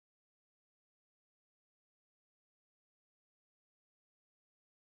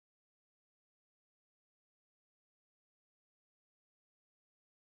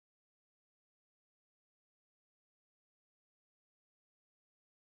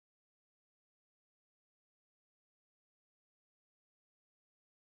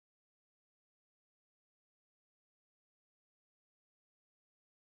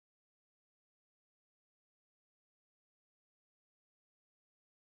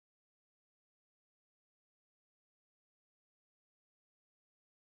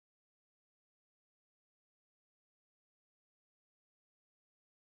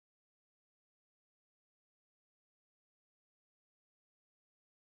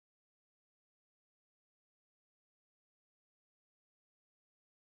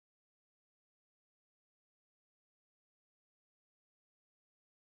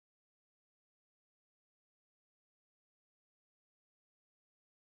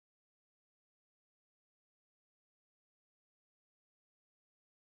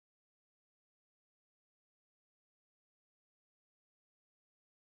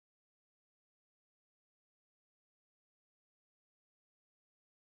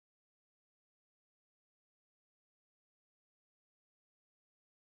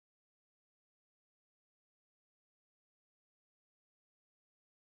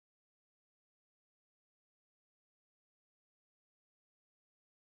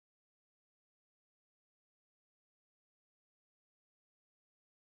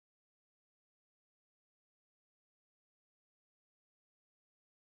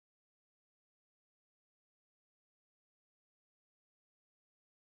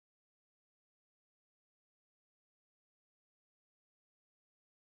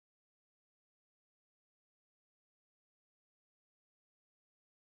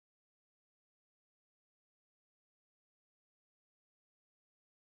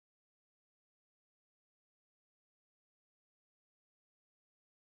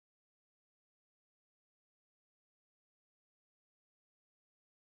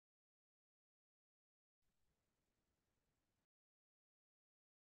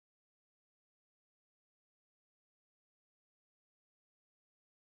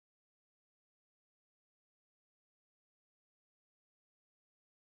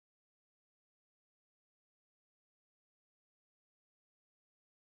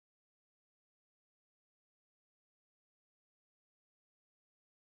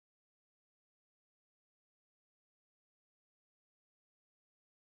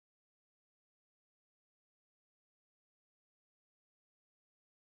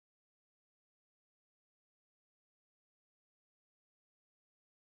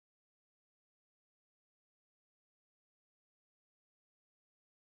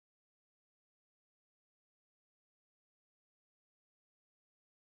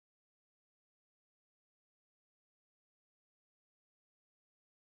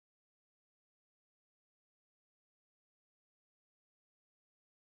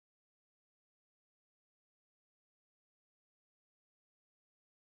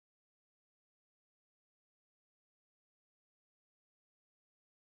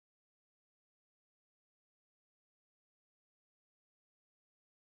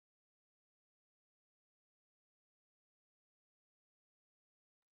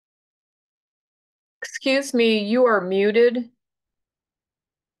Excuse me, you are muted.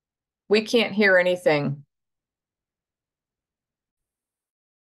 We can't hear anything.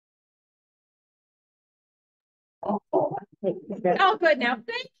 Oh, good now.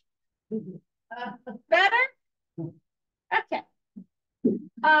 Better? Okay.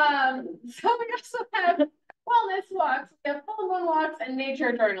 So we also have wellness walks, we have full moon walks, and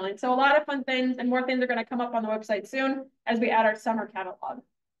nature journaling. So a lot of fun things, and more things are going to come up on the website soon as we add our summer catalog.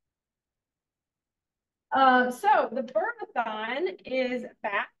 So the birdathon is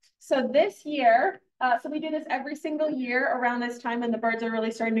back. So this year, so we do this every single year around this time when the birds are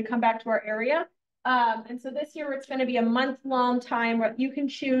really starting to come back to our area. And so this year it's going to be a month-long time where you can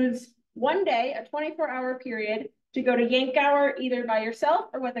choose one day, a 24-hour period, to go to Angangueo either by yourself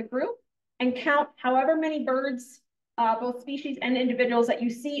or with a group and count however many birds, both species and individuals, that you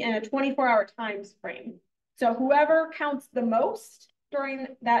see in a 24-hour time frame. So whoever counts the most during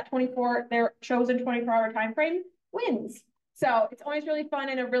that their chosen 24-hour time frame wins. So it's always really fun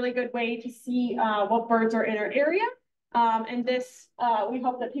and a really good way to see what birds are in our area. And this, we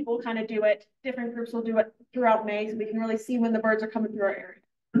hope that people kind of do it. Different groups will do it throughout May, so we can really see when the birds are coming through our area.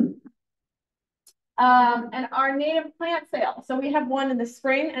 And our native plant sale. So we have one in the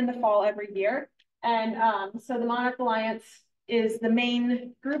spring and the fall every year. And so the Monarch Alliance is the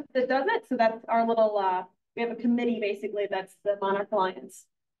main group that does it. So that's our little, we have a committee basically that's the Monarch Alliance.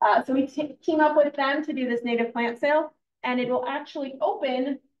 So we team up with them to do this native plant sale, and it will actually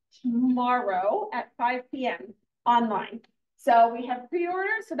open tomorrow at 5 p.m. online. So we have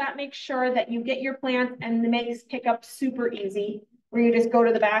pre-orders, so that makes sure that you get your plants, and it makes pickup super easy, where you just go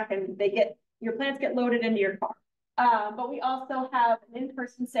to the back and your plants get loaded into your car. But we also have an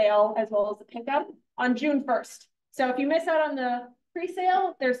in-person sale as well as the pickup on June 1st. So if you miss out on the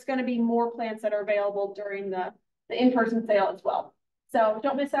pre-sale, there's going to be more plants that are available during the in-person sale as well. So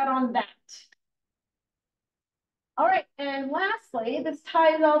don't miss out on that. All right, and lastly, this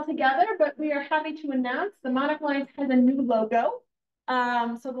ties all together, but we are happy to announce the Monarch Alliance has a new logo.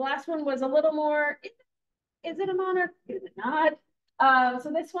 So the last one was a little more, is it a monarch? Is it not?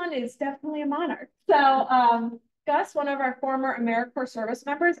 So this one is definitely a monarch. So Gus, one of our former AmeriCorps service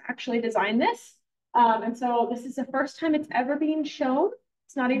members, actually designed this. And so this is the first time it's ever being shown.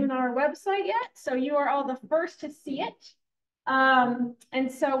 It's not even on our website yet. So you are all the first to see it. And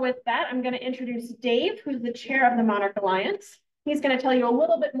so with that, I'm going to introduce Dave, who's the chair of the Monarch Alliance. He's going to tell you a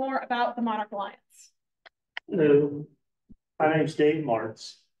little bit more about the Monarch Alliance. Hello, my name's Dave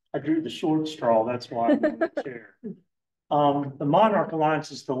Martz. I drew the short straw, that's why I'm the chair. The Monarch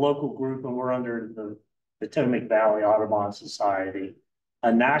Alliance is the local group, and we're under the Potomac Valley Audubon Society.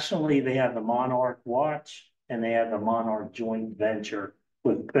 Nationally, they have the Monarch Watch and they have the Monarch Joint Venture,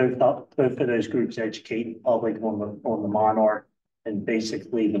 with both of those groups educating the public on the monarch and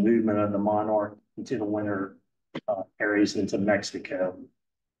basically the movement of the monarch into the winter areas into Mexico.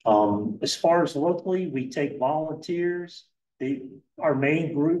 As far as locally, we take volunteers. Our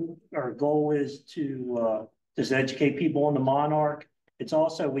main group, our goal is to just educate people on the monarch. It's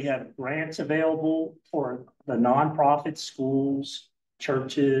also, we have grants available for the nonprofit schools,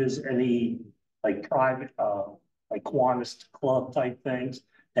 churches, any like private, like Kiwanis Club type things.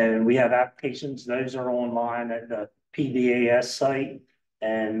 And we have applications, those are online at the PBAS site,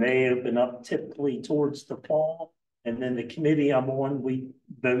 and they open up typically towards the fall. And then the committee I'm on, we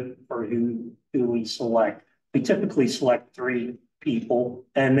vote for who we select. We typically select 3 people,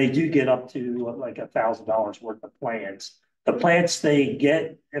 and they do get up to like $1,000 worth of plants. The plants they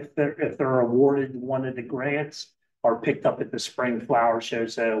get, if they're awarded one of the grants, are picked up at the spring flower show.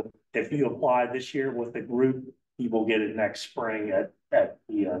 So if you apply this year with the group, you will get it next spring at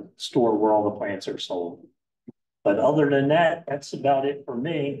the store where all the plants are sold. But other than that, that's about it for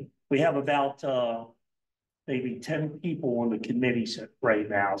me. We have about maybe 10 people on the committee right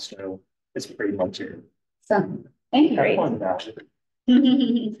now, so that's pretty much it. So thank you. Have fun about it.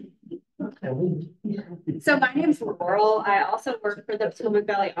 So my name is Laurel. I also work for the Potomac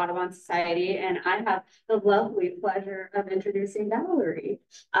Valley Audubon Society, and I have the lovely pleasure of introducing Valerie.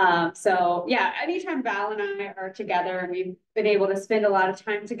 So yeah, anytime Val and I are together, we've been able to spend a lot of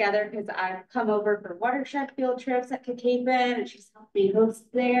time together because I've come over for watershed field trips at Cacapon, and she's helped me host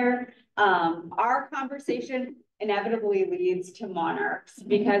there. Our conversation inevitably leads to monarchs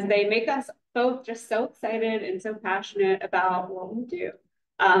because they make us both just so excited and so passionate about what we do.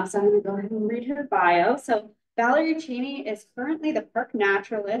 So I'm going to go ahead and read her bio. So Valerie Chaney is currently the Park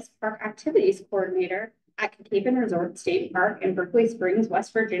Naturalist Park Activities Coordinator at Cacapon Resort State Park in Berkeley Springs,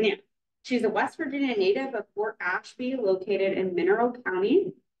 West Virginia. She's a West Virginia native of Fort Ashby, located in Mineral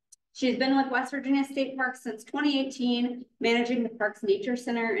County. She's been with West Virginia State Parks since 2018, managing the park's nature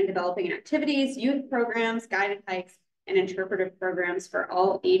center and developing activities, youth programs, guided hikes, and interpretive programs for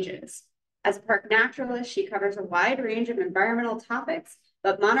all ages. As a park naturalist, she covers a wide range of environmental topics,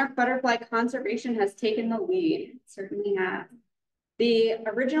 but monarch butterfly conservation has taken the lead. It certainly has. The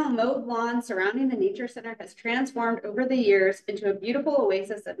original mowed lawn surrounding the nature center has transformed over the years into a beautiful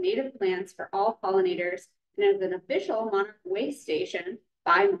oasis of native plants for all pollinators and is an official monarch way station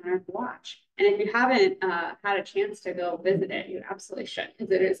by Monarch Watch. And if you haven't had a chance to go visit it, you absolutely should,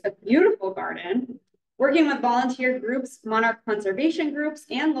 because it is a beautiful garden. Working with volunteer groups, monarch conservation groups,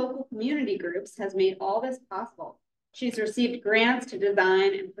 and local community groups has made all this possible. She's received grants to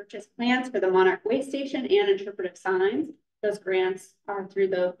design and purchase plants for the Monarch Way Station and interpretive signs. Those grants are through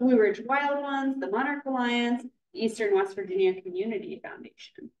the Blue Ridge Wild Ones, the Monarch Alliance, the Eastern West Virginia Community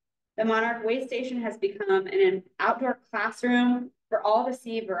Foundation. The Monarch Way Station has become an outdoor classroom for all the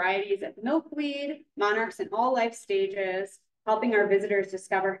seed varieties of milkweed, monarchs in all life stages, helping our visitors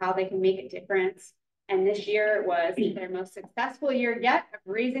discover how they can make a difference. And this year was their most successful year yet of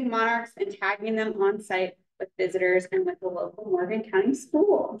raising monarchs and tagging them on site with visitors and with the local Morgan County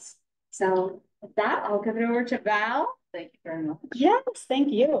schools. So with that, I'll give it over to Val. Thank you very much. Yes,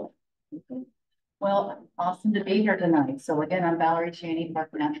 thank you. Well, awesome to be here tonight. So again, I'm Valerie Chaney, Park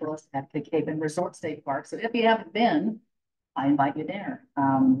Naturalist at Cacapon Resort State Park. So if you haven't been, I invite you there.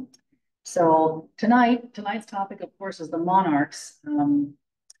 So tonight's topic, of course, is the monarchs.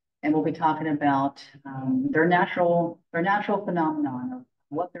 And we'll be talking about their natural phenomenon of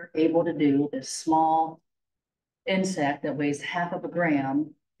what they're able to do. This small insect that weighs half of a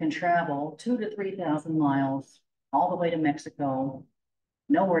gram can travel 2,000 to 3,000 miles all the way to Mexico,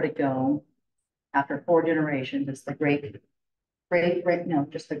 nowhere to go. After 4 generations, it's the great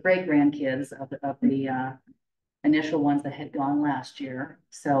grandkids of the initial ones that had gone last year.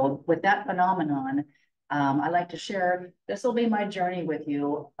 So with that phenomenon, I'd like to share, this will be my journey with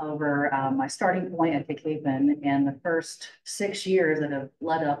you over my starting point at Cacapon and the first 6 years that have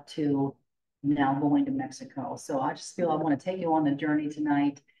led up to now going to Mexico. So I just feel I want to take you on the journey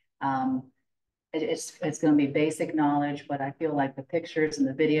tonight. It's going to be basic knowledge, but I feel like the pictures and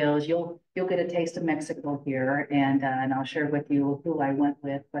the videos, you'll get a taste of Mexico here, and I'll share with you who I went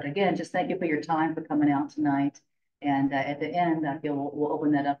with. But again, just thank you for your time for coming out tonight. And at the end, I feel we'll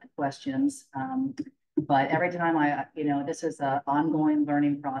open that up to questions. But every time this is an ongoing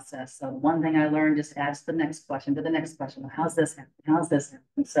learning process. So one thing I learned, just ask the next question to the next question. How's this happen? How's this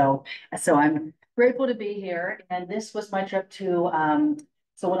happen? So I'm grateful to be here. And this was my trip to,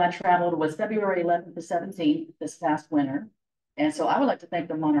 so when I traveled was February 11th to 17th this past winter. And so I would like to thank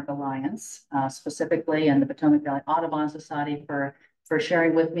the Monarch Alliance, specifically, and the Potomac Valley Audubon Society for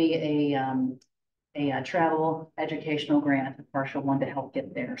sharing with me a travel educational grant, a partial one to help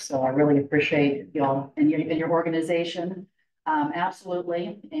get there. So I really appreciate y'all and your organization.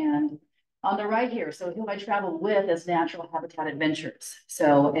 Absolutely. And on the right here, so who I traveled with is Natural Habitat Adventures.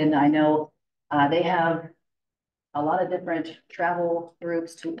 So, and I know they have a lot of different travel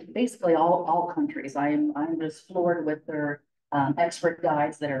groups to basically all countries. I'm just floored with their expert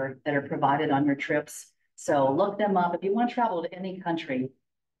guides that are provided on your trips. So look them up. If you want to travel to any country,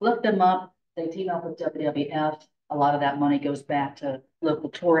 look them up. They team up with WWF. A lot of that money goes back to local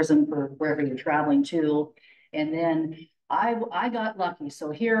tourism for wherever you're traveling to. And then I got lucky.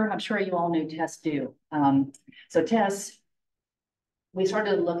 So here, I'm sure you all knew Tess do. So Tess, we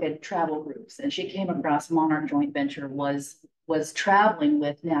started to look at travel groups, and she came across Monarch Joint Venture was traveling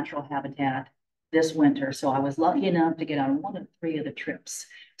with Natural Habitat this winter. So I was lucky enough to get on 1 of 3 of the trips.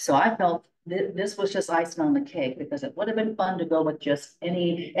 So I felt this was just icing on the cake, because it would have been fun to go with just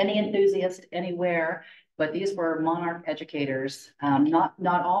any enthusiast anywhere. But these were Monarch educators, not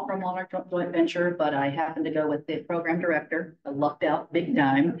all from Monarch Joint Venture, but I happened to go with the program director. I lucked out big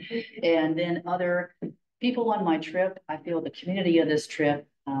time. And then other people on my trip. I feel the community of this trip,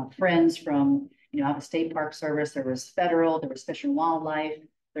 friends from, I have a state park service, there was federal, there was Fish and Wildlife,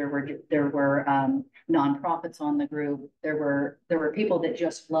 there were nonprofits on the group. There were people that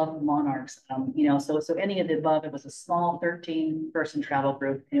just loved monarchs. So any of the above. It was a small 13-person travel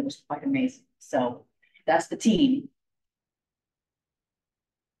group, and it was quite amazing. So that's the team.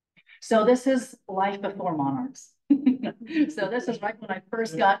 So this is life before monarchs. So this is right when I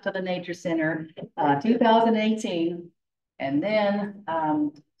first got to the Nature Center, 2018. And then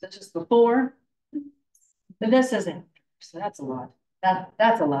this is before, but this is after. So that's a lot.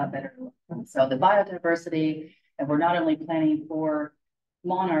 That's a lot better. So the biodiversity, and we're not only planning for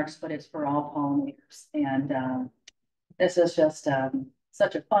monarchs, but it's for all pollinators. And this is just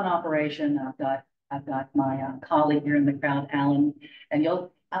such a fun operation. I've got my colleague here in the crowd, Alan, and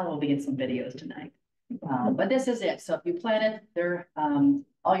I will be in some videos tonight. But this is it. So if you plant it, there,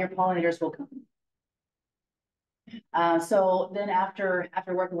 all your pollinators will come. So then after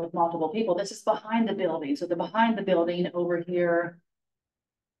working with multiple people, this is behind the building. So the behind the building over here,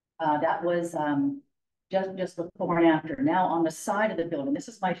 that was just before and after. Now on the side of the building, this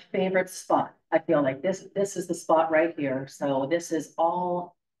is my favorite spot. I feel like this is the spot right here. So this is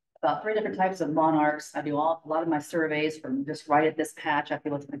all about 3 different types of monarchs. I do a lot of my surveys from just right at this patch. I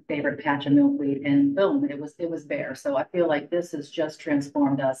feel it's my favorite patch of milkweed, and boom, it was bare. So I feel like this has just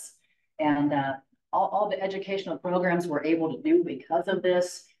transformed us, and all the educational programs we're able to do because of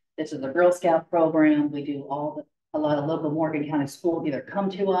this. This is a Girl Scout program. We do a lot of local Morgan County schools either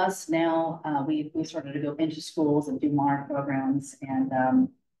come to us now. We started to go into schools and do monarch programs, and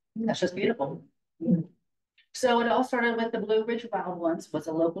that's just beautiful. So it all started with the Blue Ridge Wild Ones, was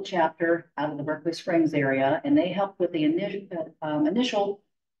a local chapter out of the Berkeley Springs area, and they helped with the initial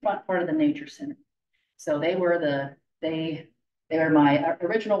front part of the nature center. So they were my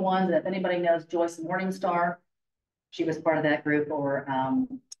original ones. If anybody knows Joyce Morningstar, she was part of that group, or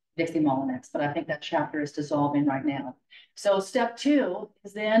Dixie Mullinex, but I think that chapter is dissolving right now. So step 2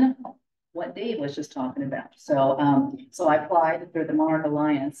 is then what Dave was just talking about. So so I applied through the Monarch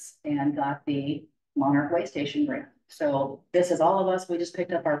Alliance and got the Monarch Way Station grant. So this is all of us. We just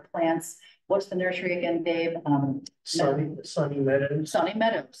picked up our plants. What's the nursery again, Dave? Sunny Meadows. Sunny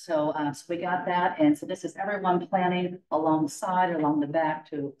Meadows. So so we got that, and so this is everyone planting alongside or along the back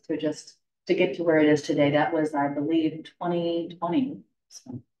to get to where it is today. That was, I believe, 2020.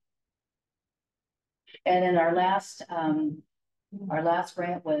 So. And then our last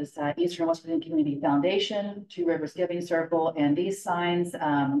grant was Eastern West Virginia Community Foundation, Two Rivers Giving Circle, and these signs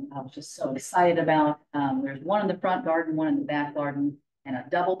I was just so excited about. There's one in the front garden, one in the back garden, and a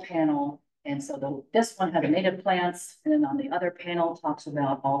double panel. And so this one had the native plants, and then on the other panel talks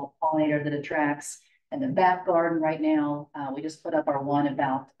about all the pollinator that attracts. And the back garden right now, we just put up our one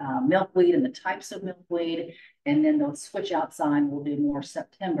about milkweed and the types of milkweed, and then the switch out sign will do more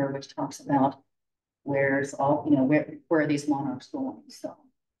September, which talks about where's all, where are these monarchs going. So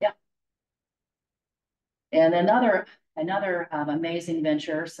yeah. And another amazing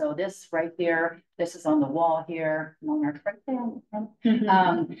venture. So this right here, this is on the wall here, monarch right there.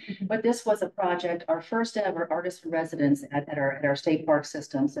 But this was a project, our first ever artist in residence at our state park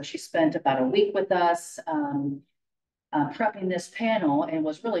system. So she spent about a week with us prepping this panel, and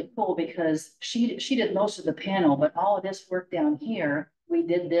was really cool because she did most of the panel, but all of this work down here, we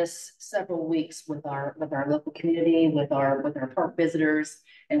did this several weeks with our local community, with our park visitors,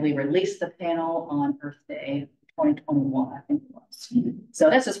 and we released the panel on Earth Day 2021, I think it was. So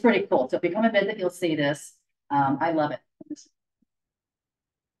this is pretty cool. So if you come and visit, you'll see this. I love it.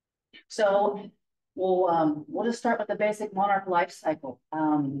 So we'll just start with the basic monarch life cycle.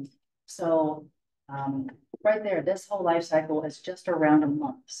 Right there, this whole life cycle is just around a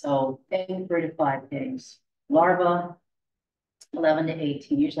month. So egg, 3 to 5 days. Larva, 11 to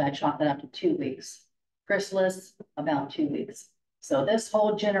 18. Usually I chalk that up to 2 weeks. Chrysalis, about 2 weeks. So this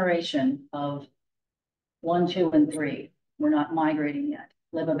whole generation of 1, 2, and 3, we're not migrating yet,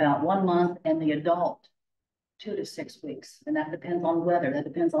 live about 1 month, and the adult 2 to 6 weeks. And that depends on weather, that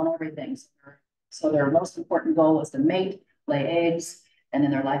depends on everything. So their most important goal is to mate, lay eggs, and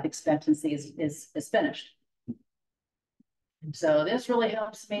then their life expectancy is finished. So this really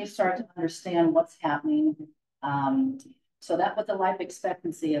helps me start to understand what's happening. So that was the life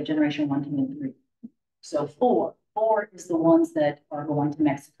expectancy of generation 1, 2, and 3. So 4 is the ones that are going to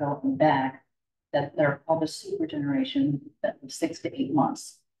Mexico and back, that they're called the super generation, that 6 to 8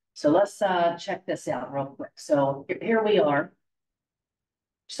 months. So let's check this out real quick. So here we are.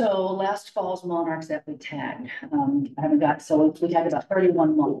 So last fall's monarchs that we tagged, I haven't got, so we tagged about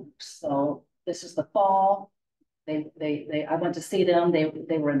 31 monarchs. So this is the fall. I went to see them.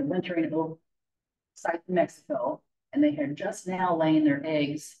 They were in the wintering site in Mexico, and they had just now laying their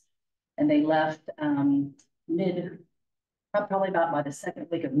eggs, and they left probably about by the 2nd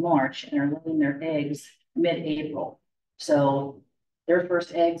week of March, and are laying their eggs mid-April. So their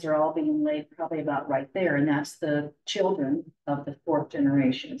first eggs are all being laid probably about right there, and that's the children of the 4th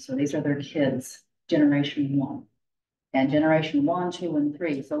generation. So these are their kids, generation 1, and generation 1, 2, and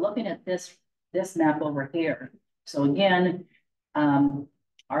 3. So looking at this map over here. So again, are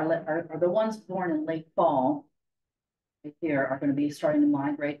the ones born in late fall right here are going to be starting to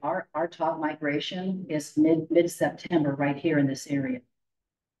migrate. Our top migration is mid-September right here in this area.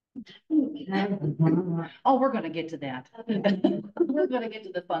 Oh, we're going to get to that. We're going to get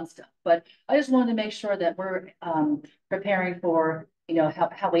to the fun stuff, but I just wanted to make sure that we're preparing for,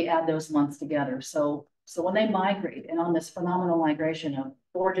 how we add those months together. So So when they migrate and on this phenomenal migration of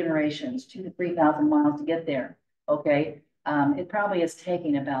 4 generations, 2 to 3,000 miles to get there, okay, it probably is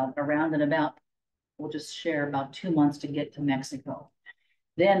taking about around and about, we'll just share about 2 months to get to Mexico.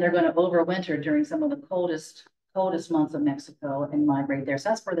 Then they're going to overwinter during some of the coldest months of Mexico and migrate there. So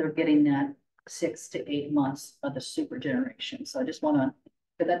that's where they're getting that 6 to 8 months of the super generation. So I just want to,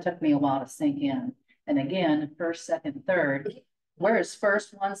 but that took me a while to sink in. And again, first, second, third, whereas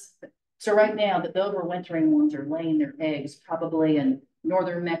first ones, so right now the overwintering ones are laying their eggs probably in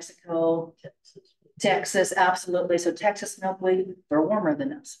northern Mexico, Texas, absolutely. So Texas milkweed, they're warmer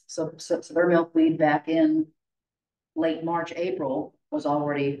than us. So their milkweed back in late March, April was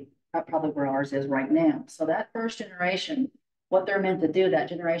already probably where ours is right now. So that first generation, what they're meant to do, that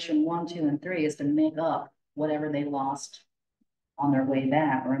generation 1, 2, and 3 is to make up whatever they lost on their way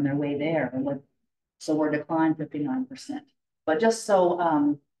back or on their way there. So we're declined 59%. But just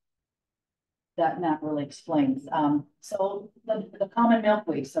so that map really explains. So the common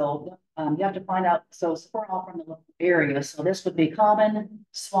milkweed. So you have to find out. So we're all from the local area. So this would be common,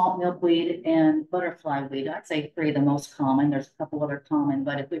 swamp milkweed, and butterfly weed. I'd say 3 the most common. There's a couple other common,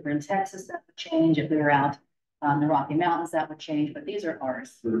 but if we were in Texas, that would change. If we were out the Rocky Mountains, that would change. But these are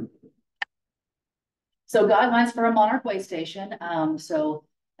ours. So guidelines for a monarch way station.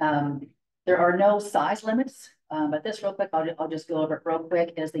 There are no size limits. But this real quick, I'll just go over it real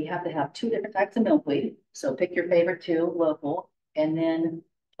quick, is that you have to have 2 different types of milkweed. So pick your favorite 2 local, and then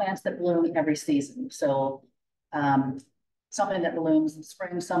plants that bloom every season. So something that blooms in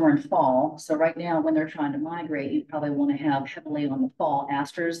spring, summer, and fall. So right now, when they're trying to migrate, you probably want to have heavily on the fall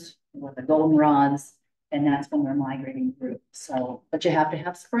asters with the goldenrods, and that's when they're migrating through. So, but you have to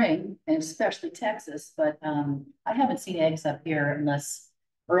have spring, and especially Texas. But I haven't seen eggs up here unless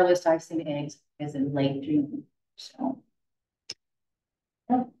earliest I've seen eggs is in late June. So,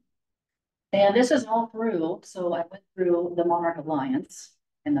 and this is all through. So I went through the Monarch Alliance,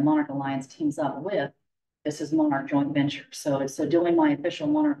 and the Monarch Alliance teams up with, this is Monarch Joint Venture. So doing my official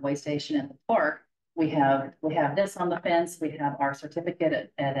Monarch way station at the park, we have this on the fence. We have our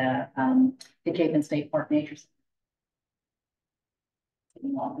certificate at Cacapon State Park Nature Center.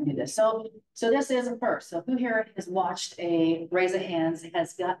 I'll do this. So this is a first. So who here has watched a raise of hands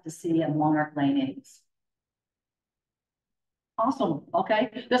has got to see a monarch laying eggs? Awesome. Okay,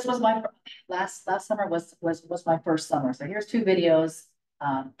 this was my last summer was my first summer. So here's 2 videos,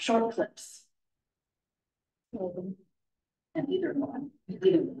 short clips. And either one.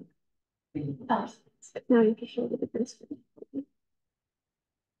 Now you can show the difference.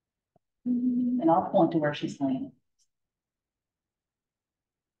 And I'll point to where she's laying.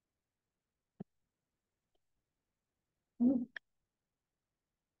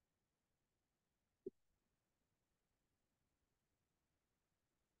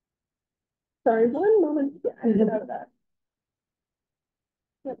 Sorry, one moment. Yeah, I get out of that.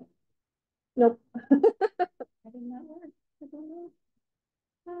 Yep. Nope. I did not work. I don't know.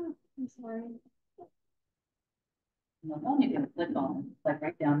 Oh, I'm sorry. The one you can click on, like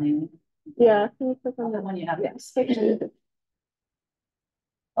right down there. Yeah, can you click on The that? one you have. Yes.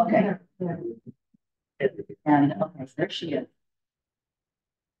 Okay. And okay, so there she is.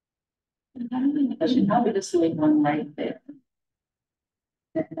 I should probably just leave one right there.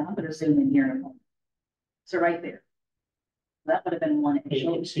 And I'm going to zoom in here. So right there. That would have been one. You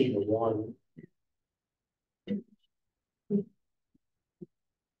don't see the one.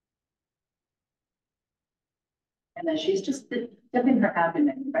 And then she's just dipping her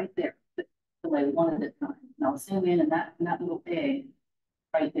abdomen right there, the way one at a time. And I'll zoom in and that little egg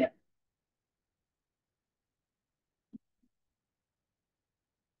right there.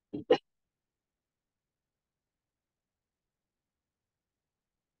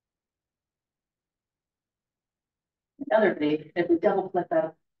 The other egg, if we double click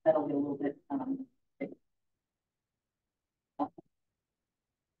that, that'll be a little bit bigger.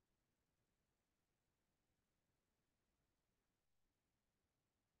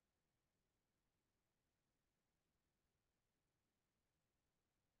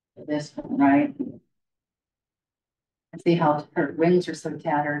 This one, right? And see how her wings are so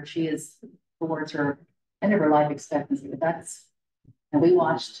tattered. She is towards her end of her life expectancy. But that's, and we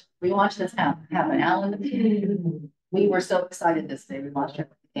watched this happen. Alan, we were so excited this day. We watched her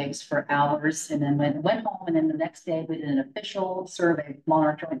eggs for hours, and then went home. And then the next day, we did an official survey,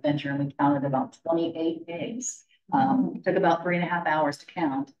 Monarch Joint Venture, and we counted about 28 eggs. Took about 3.5 hours to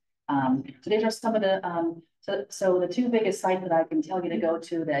count. So these are some of the so the 2 biggest sites that I can tell you to go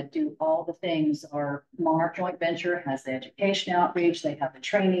to that do all the things are Monarch Joint Venture has the education outreach, they have the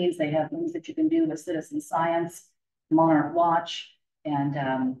trainings, they have things that you can do with citizen science, Monarch Watch,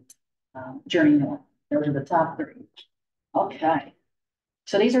 and Journey North. Those are the top three. Okay.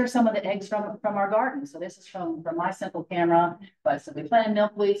 So these are some of the eggs from our garden. So this is from my simple camera, but so we planted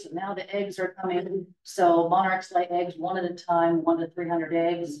milkweed. So now the eggs are coming. So monarchs lay eggs one at a time, 1 to 300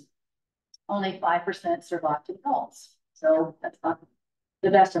 eggs. Only 5% survive to adults. So that's not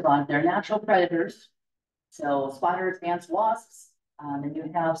the best of all. They're natural predators. So spiders, ants, wasps. And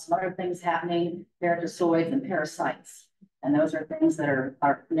you have some other things happening, parasitoids and parasites. And those are things that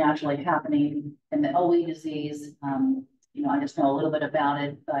are naturally happening in the OE disease. You know, I just know a little bit about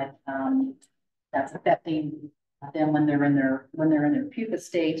it, but that's affecting them when they're in their pupa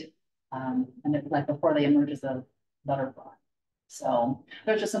state, and it's like before they emerge as a butterfly. So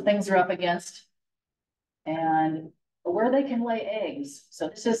there's just some things they're up against, and where they can lay eggs. So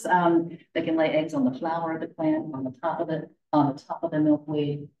this is they can lay eggs on the flower of the plant, on the top of the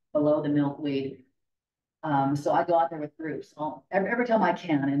milkweed, below the milkweed. So I go out there with groups every time I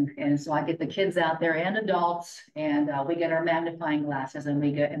can, and so I get the kids out there and adults, and we get our magnifying glasses, and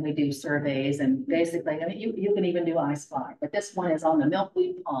we do surveys, and basically, I mean, you can even do I Spy, but this one is on the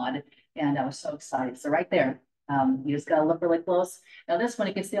milkweed pod, and I was so excited. So right there, you just gotta look really close. Now this one,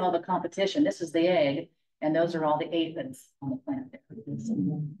 you can see all the competition. This is the egg, and those are all the aphids on the plant there.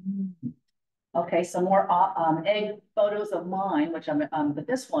 Okay, some more egg photos of mine, which but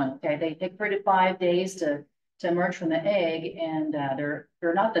this one, okay, they take 3 to 5 days to emerge from the egg, and they're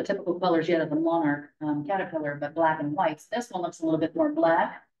not the typical colors yet of the monarch caterpillar, but black and white. So this one looks a little bit more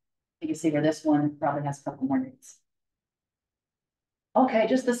black. You can see where this one probably has a couple more days. Okay,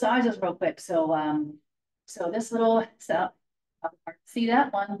 just the sizes real quick. So so this little see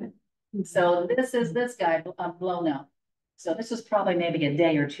that one. So this is this guy blown up. So this is probably maybe a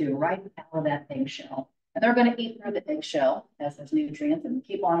day or two right out of that eggshell. And they're going to eat through the eggshell as those nutrients and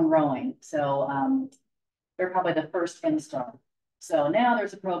keep on growing. So they're probably the first instar. So now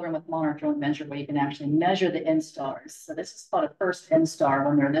there's a program with Monarch Joint Venture where you can actually measure the instars. So this is called a first instar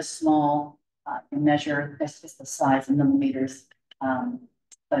when they're this small. You measure, this is the size in millimeters.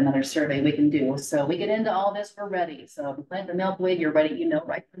 But another survey we can do. So we get into all this, we're ready. So if you plant the milkweed, you're ready, you know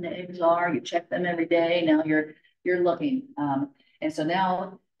right when the eggs are, you check them every day. Now you're looking. And so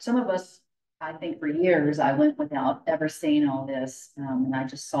now some of us, I think for years, I went without ever seeing all this. And I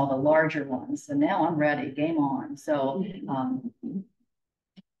just saw the larger ones. So now I'm ready, game on. So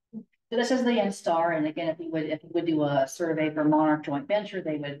so this is the instar. And again, if you would do a survey for Monarch Joint Venture,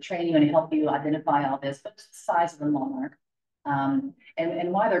 they would train you and help you identify all this, but the size of the monarch. And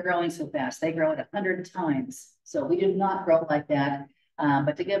why they're growing so fast. They grow at 100 times. So we do not grow like that.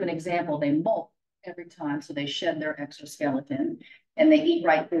 But to give an example, they molt every time. So they shed their exoskeleton and they eat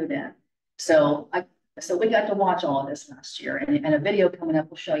right through that. So we got to watch all of this last year, and a video coming up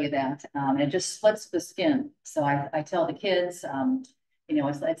will show you that. It just splits the skin. So I tell the kids, you know,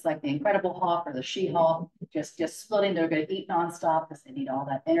 it's like the Incredible Hawk or the She-Hulk, just splitting. They're going to eat nonstop because they need all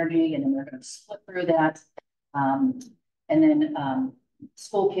that energy, and then they're going to split through that. And then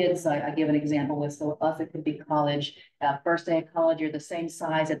school kids, I give an example with, so us, it could be college. First day of college, you're the same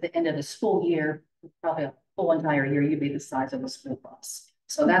size at the end of the school year, probably a full entire year, you'd be the size of a school bus.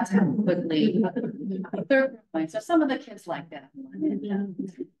 So that's how quickly they're growing. So some of the kids like that.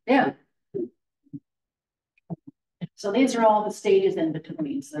 Yeah. So these are all the stages in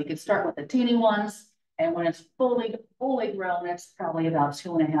between. So you can start with the teeny ones. And when it's fully grown, it's probably about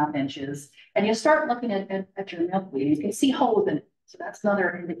 2.5 inches. And you start looking at your milkweed, you can see holes in it. So that's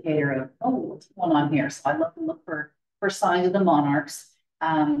another indicator of, oh, what's going on here? So I love to look for signs of the monarchs.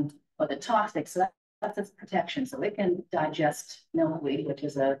 But the toxic, so that's its protection. So it can digest milkweed, which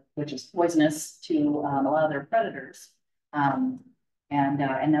is poisonous to a lot of their predators. And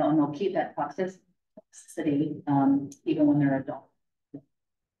they'll keep that toxicity even when they're adult.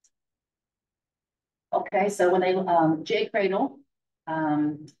 Okay, so when they J cradle,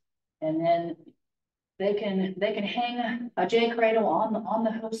 and then they can hang a J cradle on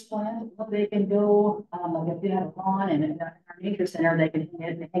the host plant. They can go like if you have a lawn and in our nature center, they can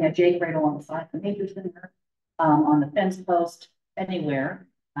hang a J cradle on the side of the nature center, on the fence post, anywhere.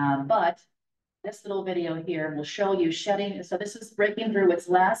 But this little video here will show you shedding. So this is breaking through its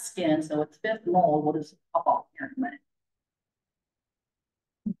last skin. So its fifth mold will just pop off here in a minute.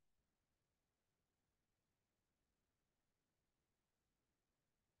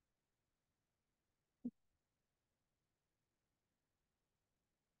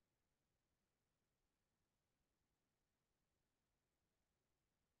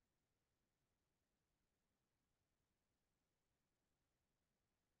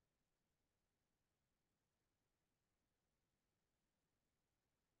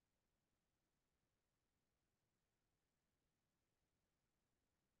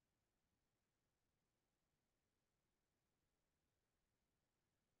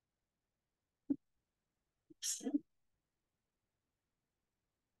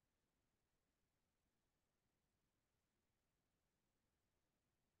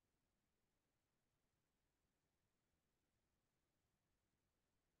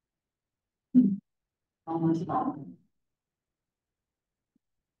 Almost gone.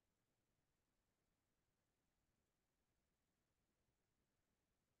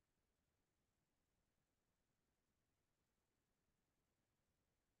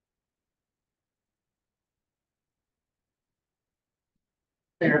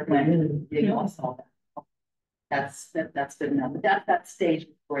 There when you all saw that. That's good enough. But that stage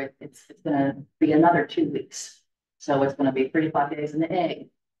where it's gonna be another 2 weeks. So it's gonna be 35 days in the egg,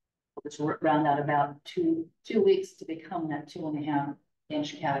 which will round out about two weeks to become that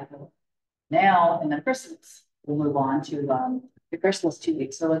 2.5-inch caterpillar. Now in the chrysalis, we'll move on to the chrysalis 2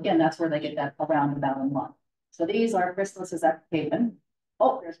 weeks. So again, that's where they get that around about a month. So these are chrysalises at Cacapon.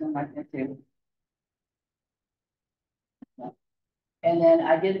 Oh, there's one right there too. And then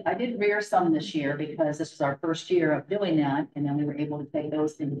I did rear some this year because this was our first year of doing that. And then we were able to take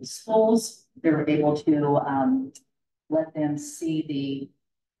those into the schools. They were able to let them see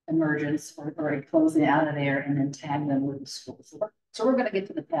the emergence or closing out of there and then tag them with the schools. So we're going to get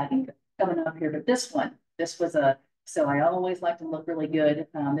to the tagging coming up here. But this was so I always like to look really good.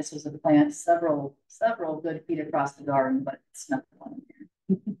 This was a plant, several good feet across the garden, but it's not one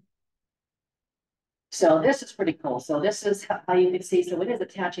in there. So this is pretty cool. So this is how you can see. So it is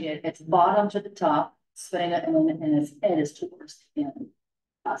attaching it. It's bottom to the top, spinning it, and its head is towards the end.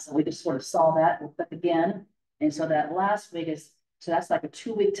 So we just sort of saw that. We'll click again, and so that last week is that's like a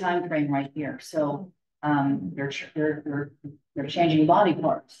 2-week time frame right here. So they're changing body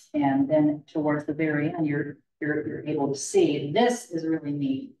parts, and then towards the very end, you're able to see. This is really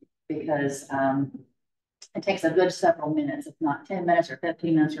neat because it takes a good several minutes, if not 10 minutes or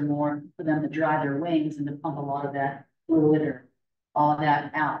 15 minutes or more, for them to dry their wings and to pump a lot of that fluid or all of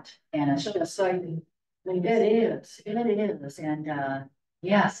that out. And it's just so it is. And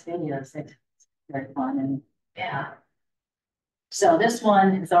yes, it is. It's very fun. And yeah. So this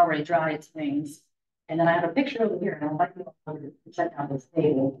one has already dried its wings. And then I have a picture over here, and I'd like you to check out this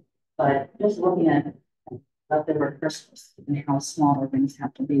table. But just looking at leftover Christmas and how small their wings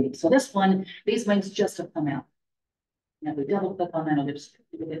have to be. So this one, these wings just have come out. Now we double click on that, it'll just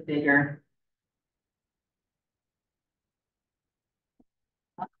get a bit bigger.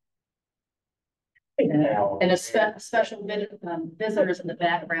 And a special visitors in the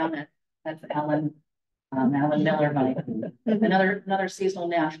background. That's Alan Miller, another seasonal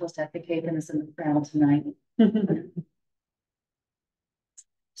naturalist at Cacapon is in the crowd tonight.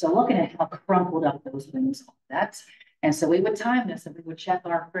 So looking at how crumpled up those wings are, and so we would time this, and we would check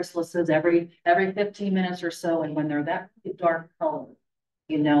our chrysalises every 15 minutes or so. And when they're that dark color,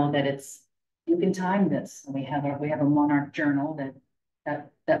 you know that you can time this. And we have a Monarch journal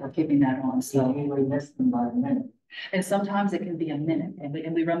that we're keeping that on. So we miss them by a minute. And sometimes it can be a minute, and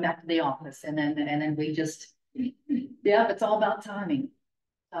we run back to the office, and then we just, yeah, it's all about timing.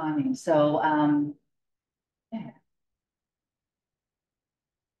 So yeah.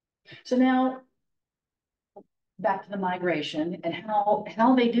 So now back to the migration and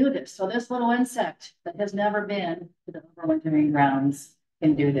how they do this. So this little insect that has never been to the overwintering grounds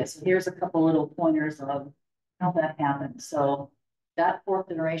can do this. So here's a couple little pointers of how that happens. So that 4th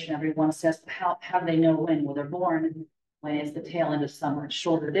generation, everyone says, how do they know when? Well, they're born when it's the tail end of summer. It's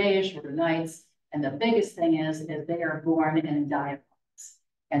shorter days, shorter nights. And the biggest thing is they are born in diapods.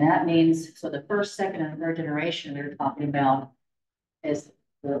 And that means, so the 1st, 2nd, and 3rd generation they're talking about is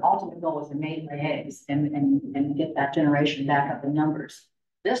the ultimate goal is to mate lay eggs and get that generation back up in numbers.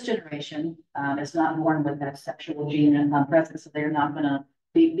 This generation is not born with that sexual gene present, so they're not going to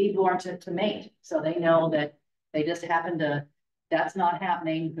be born to mate. So they know that they just happen to, that's not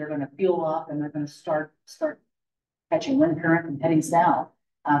happening. They're going to fuel up and they're going to start catching wind current and heading south.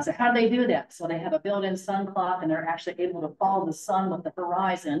 So how do they do that? So they have a built-in sun clock, and they're actually able to follow the sun with the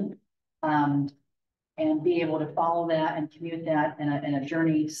horizon. And be able to follow that and commute that in a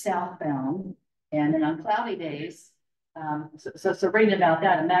journey southbound. And then on cloudy days, so reading about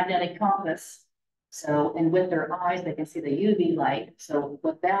that, a magnetic compass. So, and with their eyes, they can see the UV light. So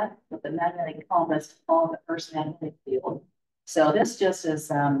with the magnetic compass, follow the Earth's magnetic field. So this just is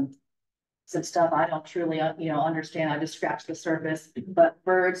some stuff I don't truly, understand. I just scratched the surface, but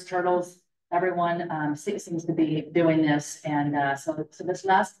birds, turtles, everyone seems to be doing this. And so this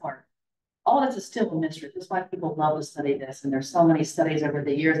last part, all this is still a mystery. That's why people love to study this. And there's so many studies over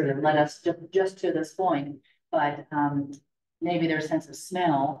the years that have led us just to this point. But maybe their sense of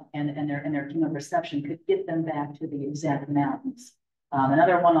smell and their human perception could get them back to the exact mountains.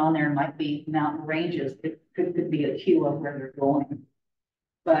 Another one on there might be mountain ranges. It could be a cue of where they're going.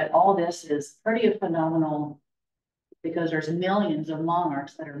 But all this is pretty phenomenal because there's millions of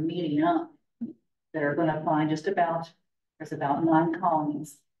monarchs that are meeting up that are going to find there's about 9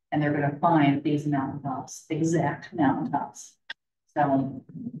 colonies, and they're going to find these mountaintops, exact mountaintops. So,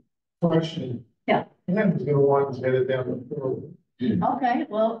 Question. Yeah. When's the ones headed down the road? okay,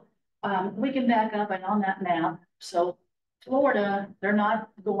 well, we can back up and on that map. So Florida, they're not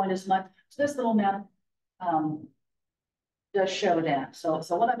going as much. So this little map, does show that. So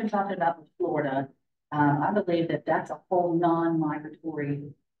what I've been talking about with Florida, I believe that that's a whole non-migratory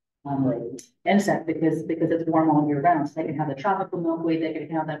insect because it's warm all year round. So they can have the tropical milkweed, they can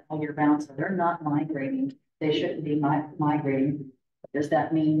have that all year round. So they're not migrating. They shouldn't be migrating. Does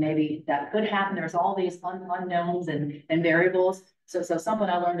that mean maybe that could happen? There's all these unknowns and variables. So something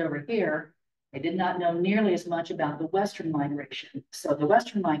I learned over here, I did not know nearly as much about the Western migration. So the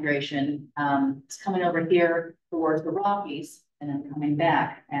Western migration is coming over here towards the Rockies and then coming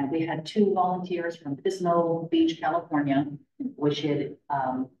back. And we had 2 volunteers from Pismo Beach, California, which had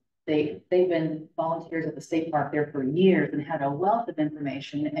they've been volunteers at the state park there for years and had a wealth of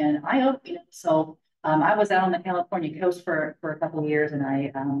information. And I hope, I was out on the California coast for a couple of years, and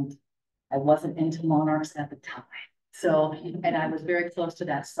I wasn't into monarchs at the time. So, and I was very close to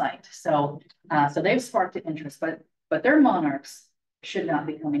that site. So they've sparked an interest, but their monarchs should not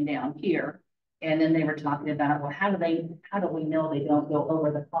be coming down here. And then they were talking about, well, how do we know they don't go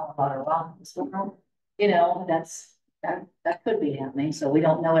over the Colorado Rockies? Well, that could be happening. So we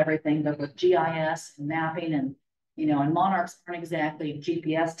don't know everything, but with GIS and mapping and monarchs aren't exactly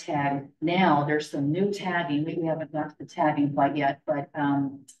GPS tagged. Now there's some new tagging. We haven't got to the tagging quite yet, but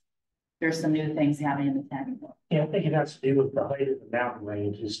there's some new things happening in the tagging book. Yeah, I think it has to do with the height of the mountain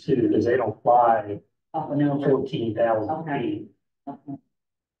ranges too, because they don't fly Up and over. 14,000 Okay. feet. Okay.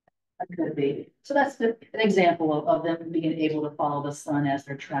 That could be. So that's an example of them being able to follow the sun as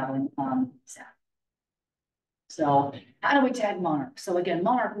they're traveling south. So how do we tag monarchs? So again,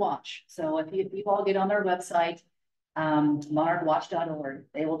 Monarch Watch. So if you all get on their website, monarchwatch.org,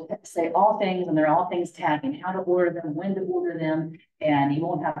 they will say all things, and they're all things tagging, how to order them, when to order them, and you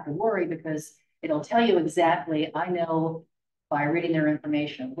won't have to worry because it'll tell you exactly. I know by reading their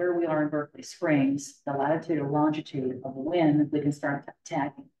information where we are in Berkeley Springs, the latitude or longitude of when we can start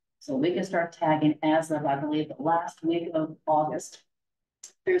tagging. So we can start tagging as of, I believe, the last week of August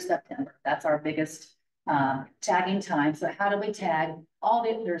through September. That's our biggest tagging time. So how do we tag?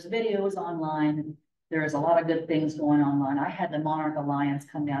 There's videos online. There's a lot of good things going online. I had the Monarch Alliance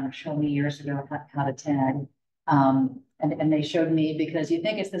come down and show me years ago how to tag. And they showed me, because you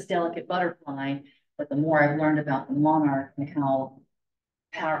think it's this delicate butterfly, but the more I've learned about the monarch and how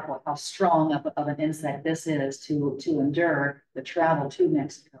powerful, how strong of an insect this is to endure the travel to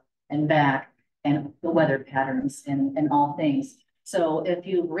Mexico and back, and the weather patterns and all things. So if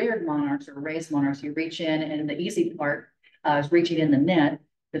you've reared monarchs or raised monarchs, you reach in, and the easy part is reaching in the net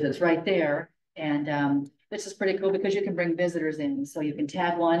because it's right there. And this is pretty cool because you can bring visitors in. So you can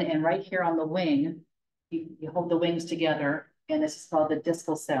tag one, and right here on the wing, you hold the wings together, and this is called the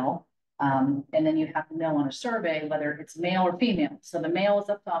discal cell. And then you have to know on a survey whether it's male or female. So the male is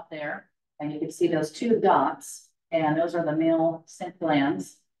up top there, and you can see those 2 dots, and those are the male scent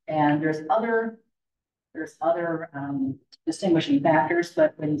glands. And there's other distinguishing factors,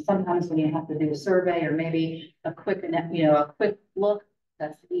 but sometimes when you have to do a survey or maybe a quick look,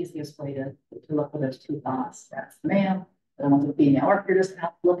 that's the easiest way to look for those 2 dots. That's the male, the one's the female. Or if you're just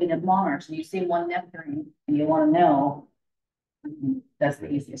out looking at monarchs and you see one nectarine and you want to know, that's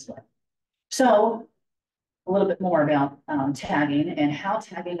the easiest way. So a little bit more about tagging and how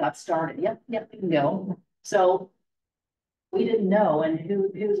tagging got started. Yep, we can go. So we didn't know, and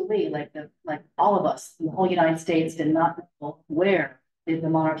who's we? Like all of us, the whole United States did not know where the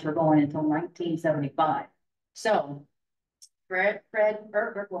monarchs were going until 1975. So Fred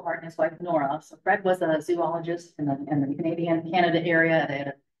Urquhart and his wife Nora. So Fred was a zoologist in the Canada area at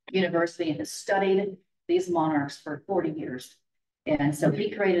a university and has studied these monarchs for 40 years. And so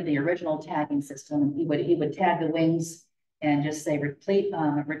he created the original tagging system. He would tag the wings and just say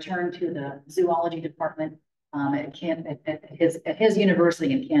return to the zoology department at his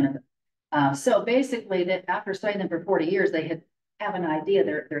university in Canada. So basically, that after studying them for 40 years, they have an idea.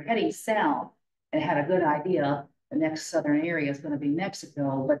 They're heading south and had a good idea. The next southern area is going to be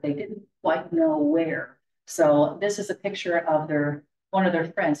Mexico, but they didn't quite know where. So this is a picture of one of their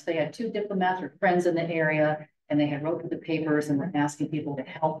friends. They had 2 diplomats or friends in the area, and they had wrote the papers and were asking people to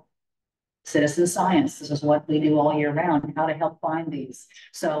help citizen science. This is what we do all year round, how to help find these.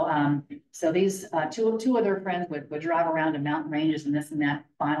 So, so these, two of their friends would drive around to mountain ranges and this and that.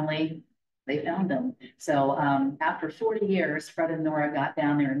 Finally, they found them. So, after 40 years, Fred and Nora got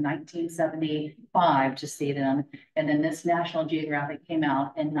down there in 1975 to see them. And then this National Geographic came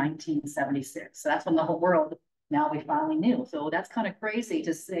out in 1976. So that's when the whole world, now we finally knew. So that's kind of crazy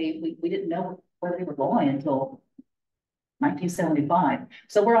to say we didn't know where they were going until 1975.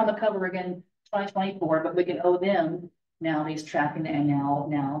 So we're on the cover again, 2024, but we can owe them now these tracking, and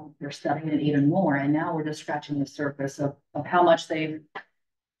now they're studying it even more. And now we're just scratching the surface of how much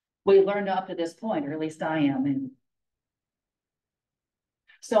we learned up to this point, or at least I am. And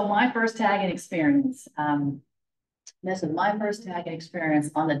so my first tagging experience, this is my first tagging experience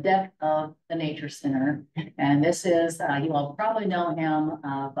on the deck of the Nature Center. And this is, you all probably know him,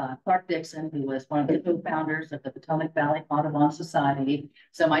 of Clark Dixon, who was one of the co-founders of the Potomac Valley Audubon Society.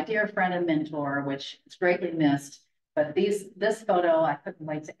 So my dear friend and mentor, which is greatly missed, but this photo I couldn't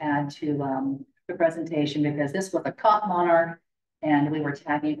wait to add to the presentation, because this was a caught monarch and we were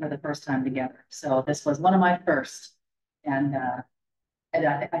tagging for the first time together. So this was one of my first. And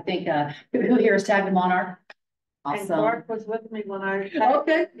I think, who here has tagged a monarch? And Awesome. Clark was with me when I.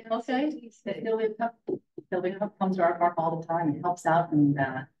 Okay. Sylvia comes to our park all the time and helps out, and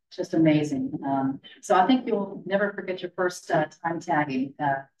it's just amazing. So I think you'll never forget your first time tagging.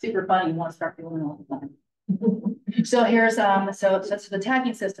 Super fun. You want to start doing it all the time. So here's so the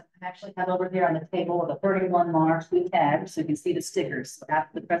tagging system I actually have over here on the table of the 31 monarchs we tagged, so you can see the stickers. So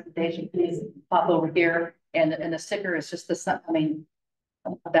after the presentation, please pop over here, and the sticker is just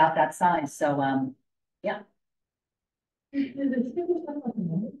about that size. So yeah.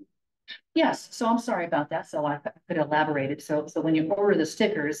 Yes, so I'm sorry about that. So I could elaborate it. So when you order the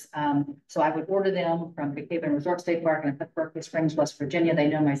stickers, so I would order them from Cacapon Resort State Park and Berkeley Springs, West Virginia. They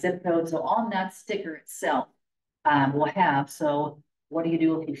know my zip code. So on that sticker itself, we'll have, so what do you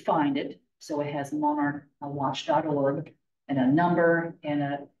do if you find it? So it has monarchwatch.org and a number and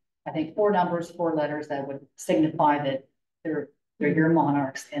I think 4 numbers, 4 letters that would signify that they're your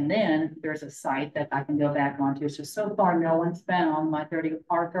monarchs. And then there's a site that I can go back onto. So far, no one's found my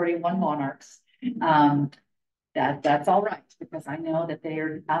 31 monarchs. That's all right, because I know that they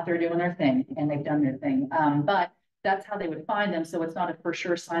are out there doing their thing and they've done their thing. But that's how they would find them. So it's not a for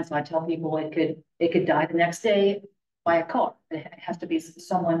sure sign. So I tell people it could die the next day by a car. It has to be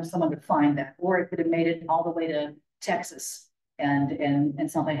someone to find that, or it could have made it all the way to Texas and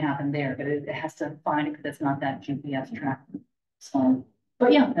something happened there. But it has to find it because it's not that GPS track. So,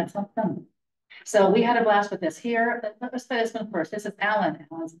 but yeah, that's all fun. So we had a blast with this here. Let's play this one first. This is Alan.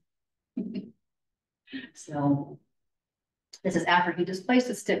 So this is after he just placed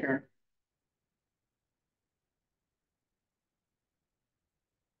a sticker.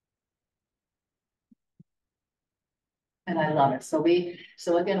 And I love it. So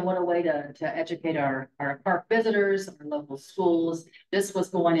again, what a way to educate our park visitors, our local schools. This was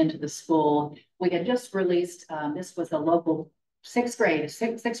going into the school. We had just released, this was a local sixth grade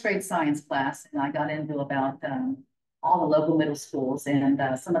science class, and I got into about all the local middle schools, and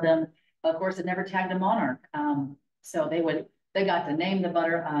some of them, of course, had never tagged a monarch. So they got to name the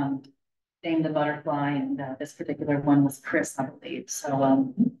butterfly, and this particular one was Chris, I believe.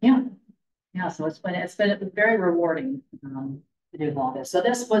 So yeah. So it's been very rewarding to do all this. So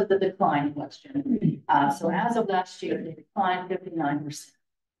this was the decline question. So as of last year, they declined 59%.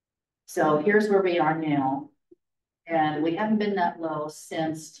 So here's where we are now. And we haven't been that low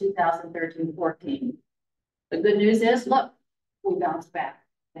since 2013-14. The good news is, look, we bounced back.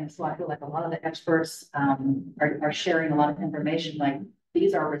 And so I feel like a lot of the experts are sharing a lot of information, like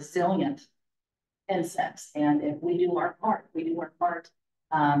these are resilient insects. And if we do our part,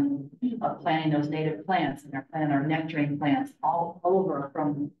 of planting those native plants, and they're planting our nectaring plants all over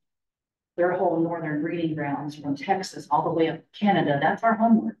from their whole northern breeding grounds, from Texas all the way up to Canada. That's our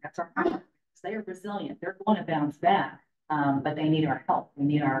homework. That's our homework. They are resilient. They're going to bounce back, but they need our help. They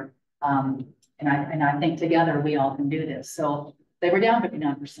need our, and I think together we all can do this. So they were down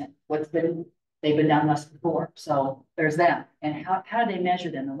 59%. They've been down less before. So there's that. And how do they measure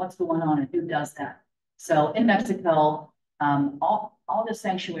them, and what's going on, and who does that? So in Mexico, all the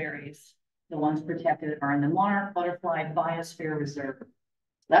sanctuaries, the ones protected, are in the Monarch Butterly Biosphere Reserve.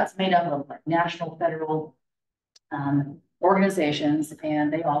 That's made up of like national, federal organizations,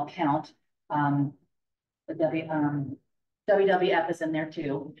 and they all count. The WWF is in there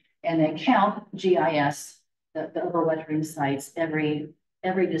too, and they count GIS, the overwintering sites every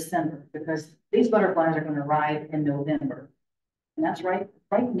December, because these butterflies are going to arrive in November, and that's right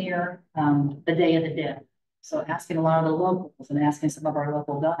near the Day of the Dead. So asking a lot of the locals and asking some of our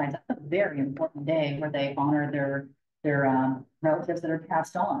local guides, that's a very important day where they honor their relatives that are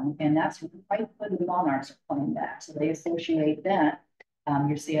passed on. And that's right when the monarchs are coming back. So they associate that.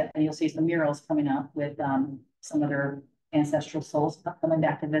 You see it, and you'll see some murals coming up with some of their ancestral souls coming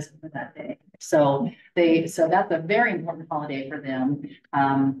back to visit for that day. So that's a very important holiday for them.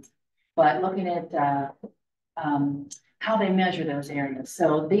 But looking at how they measure those areas.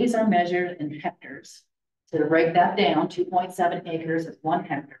 So these are measured in hectares. So to break that down, 2.7 acres is 1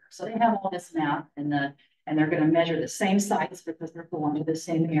 hectare. So they have all this map and they're going to measure the same sites because they're going to the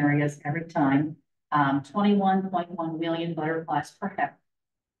same areas every time. 21.1 million butterflies per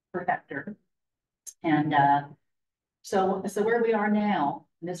hectare. And so where we are now,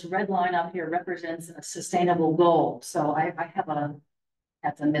 this red line up here represents a sustainable goal. So I have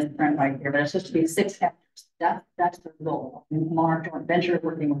that's a misprint right here, but it's supposed to be 6 hectares. That's their goal. Monarch Joint Venture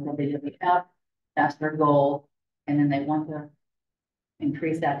working with WWF, that's their goal. And then they want to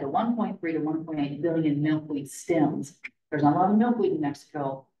increase that to 1.3 to 1.8 billion milkweed stems. There's a lot of milkweed in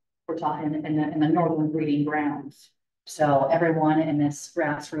Mexico. We're talking in the northern breeding grounds. So everyone in this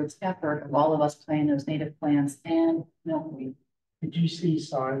grassroots effort of all of us planting those native plants and milkweed. Did you see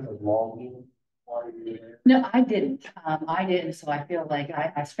signs of logging while you were there? No, I didn't. I didn't. So I feel like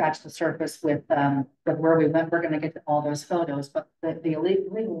I scratched the surface with where we went. We're going to get to all those photos, but the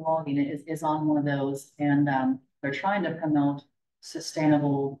illegal logging is on one of those, and they're trying to promote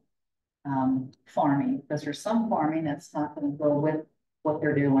sustainable farming because there's some farming that's not going to go with what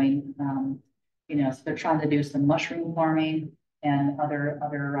they're doing. So they're trying to do some mushroom farming and other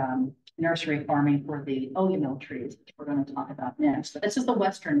nursery farming for the oyamel trees, which we're going to talk about next. But this is the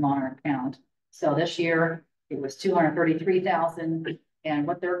Western monarch count. So this year it was 233,000, and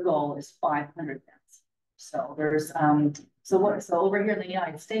what their goal is 500,000. So there's so over here in the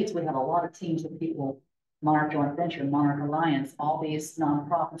United States, we have a lot of teams of people, Monarch Joint Venture, Monarch Alliance, all these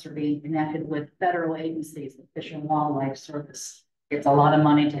nonprofits are being connected with federal agencies, the Fish and Wildlife Service. It's a lot of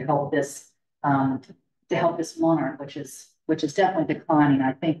money to help this monarch, which is definitely declining.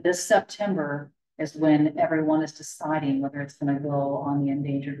 I think this September is when everyone is deciding whether it's going to go on the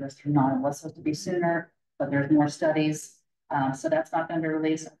endangered list or not. It was supposed to be sooner, but there's more studies. So that's not going to be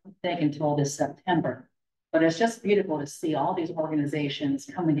released, I think, until this September. But it's just beautiful to see all these organizations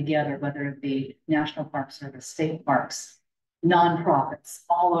coming together, whether it be National Park Service, state parks, nonprofits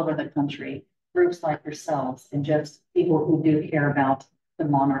all over the country, groups like yourselves, and just people who do care about the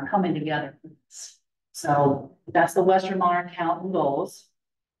monarch coming together. So that's the Western monarch count and goals.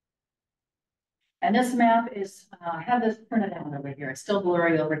 And this map is, I have this printed out over here. It's still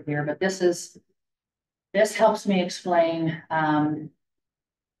blurry over here, but this helps me explain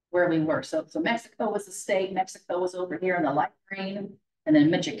where we were. So Mexico was a state. Mexico was over here in the light green, and then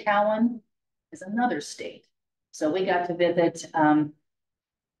Michoacan is another state. So we got to visit.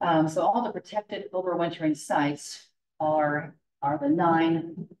 So all the protected overwintering sites are the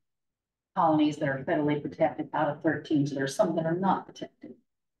 9 colonies that are federally protected out of 13. So there's some that are not protected,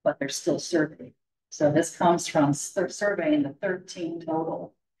 but they're still surveyed. So this comes from surveying the 13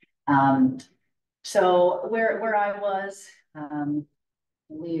 total. So where I was, I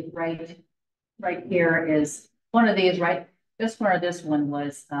believe right here is one of these, right? This one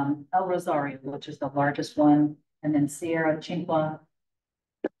was El Rosario, which is the largest one, and then Sierra Chincua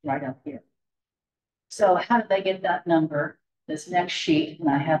right up here. So how did they get that number? This next sheet, and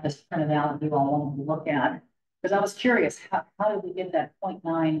I have this printed out you all want to look at, because I was curious, how did we get that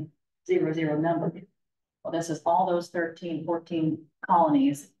 0.900 number? Well, this is all those 13, 14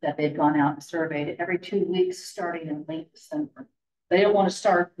 colonies that they've gone out and surveyed every 2 weeks, starting in late December. They don't want to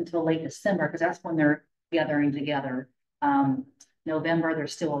start until late December because that's when they're gathering together. November, they're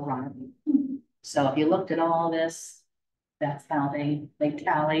still arriving. So if you looked at all this, that's how they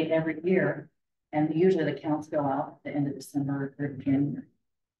tally every year. And usually the counts go out at the end of December or January.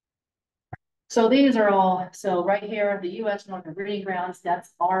 So these are all, so right here, the U.S. Northern Breeding Grounds, that's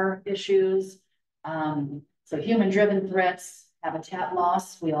our issues. So human-driven threats, habitat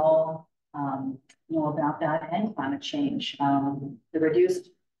loss, we all know about that, and climate change. The reduced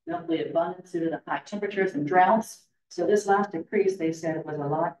milkweed abundance due to the high temperatures and droughts. So this last increase, they said, it was a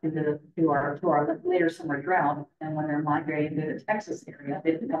lot due to our later summer drought. And when they're migrating to the Texas area,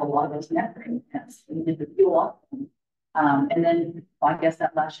 they didn't have a lot of those nectaring plants. They needed to fuel up. And then, well, I guess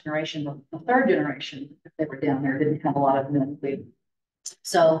that last generation, the third generation, if they were down there, didn't have a lot of milkweed.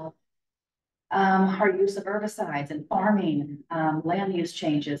 So our use of herbicides and farming, land use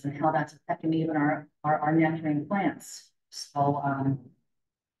changes, and how that's affecting even our nectaring plants. So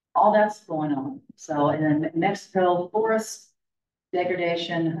all that's going on. So, and then Mexico, forest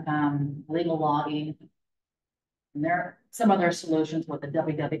degradation, illegal logging, And some of their solutions, what the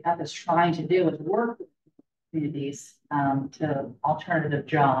WWF is trying to do is work with communities to alternative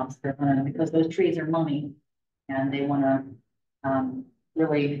jobs because those trees are money, and they want to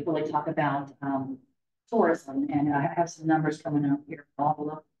really talk about tourism. And I have some numbers coming up here for all the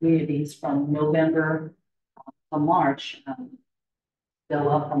local communities from November to March. Go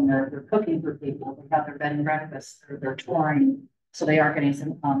up on their cooking for people. They have their bed and breakfast. They're touring, so they are getting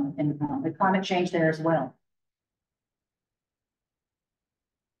some the climate change there as well.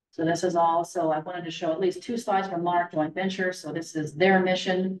 So this is also, I wanted to show at least 2 slides from Monarch Joint Venture. So this is their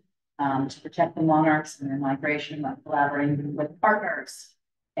mission to protect the monarchs and their migration by collaborating with partners.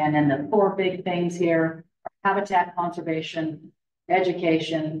 And then the 4 big things here are habitat conservation,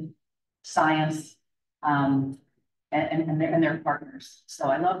 education, science, and their partners. So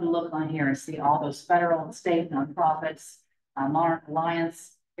I love to look on here and see all those federal and state nonprofits, Monarch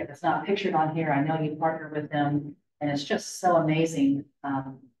Alliance. If it's not pictured on here, I know you partner with them, and it's just so amazing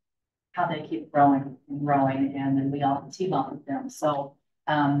how they keep growing and growing, and then we all team up with them. So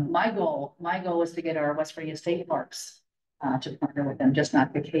my goal is to get our West Virginia State Parks to partner with them, just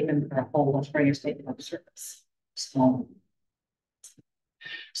not Cacapon, but our whole West Virginia State Park Service.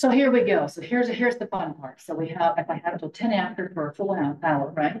 So here we go. So here's the fun part. So we have, if I have till 10 after for a full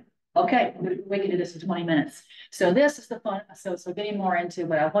hour, right? Okay, we can do this in 20 minutes. So this is the fun. So getting more into,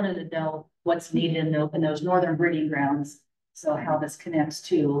 but I wanted to know what's needed in those northern breeding grounds. So how this connects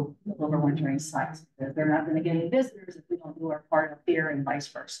to the overwintering sites. They're not going to get any visitors if we don't do our part up here, and vice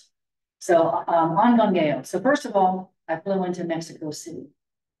versa. So Angangueo. So first of all, I flew into Mexico City.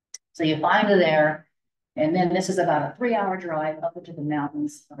 So you find her there, and then this is about a 3-hour drive up into the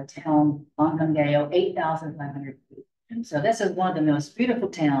mountains of a town, Angangueo, 8,500 feet. And so this is one of the most beautiful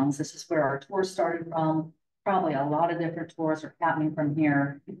towns. This is where our tour started from. Probably a lot of different tours are happening from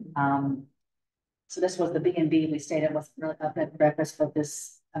here. So this was the B&B we stayed at, wasn't really up at breakfast, but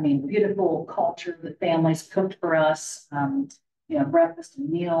this, I mean, beautiful culture. The families cooked for us, you know, breakfast and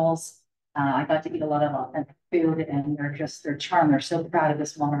meals. I got to eat a lot of authentic food, and they're charming. They're so proud of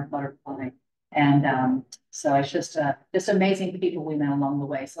this Monarch butterfly. And so it's just amazing people we met along the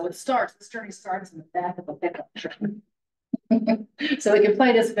way. So this journey starts in the back of a pickup truck. So we can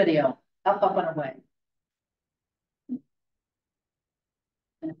play this video, up and away.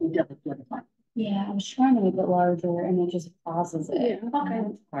 And if we double click it. Yeah, I was trying to make it larger and it just pauses it. Yeah, okay.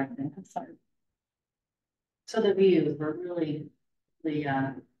 Right, I'm sorry. So the views were really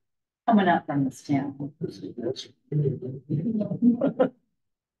coming up from this town.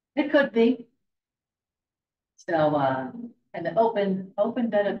 It could be. So and the open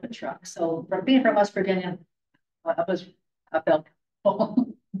bed of the truck. So from being from West Virginia, I felt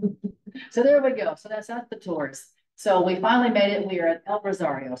so there we go. So that's the tours. So we finally made it. We are at El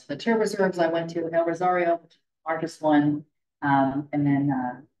Rosario. So the tour reserves I went to, El Rosario, which is the largest one. And then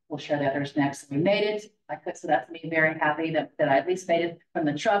we'll share the others next. We made it. So that's me very happy that I at least made it from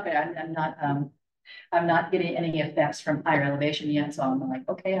the truck. I'm not getting any effects from higher elevation yet. So I'm like,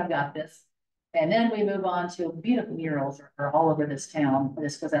 okay, I've got this. And then we move on to beautiful murals are all over this town.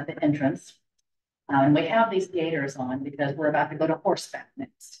 This was at the entrance. And we have these gaiters on because we're about to go to horseback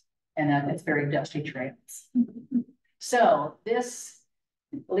next. And it's very dusty trails. So this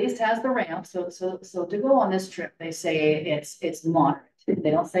at least has the ramp. So to go on this trip, they say it's moderate.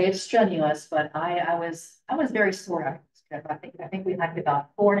 They don't say it's strenuous, but I was very sore after this trip. I think we hiked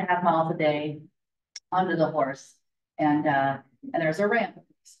about 4.5 miles a day onto the horse, and there's a ramp.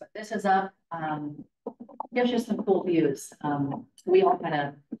 But this is up. Gives you some cool views. We all kind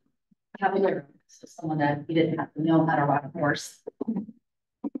of have a little. So someone that you didn't have to know how to ride a horse.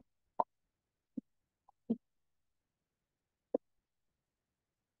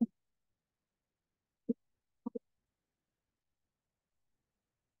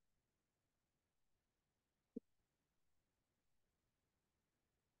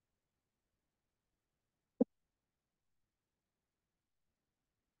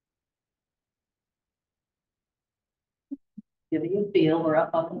 Give you a feel. We're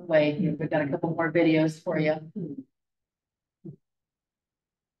up the way here. We've got a couple more videos for you.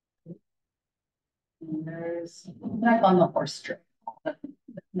 And there's back on the horse trail.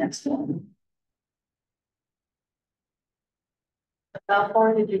 Next one. How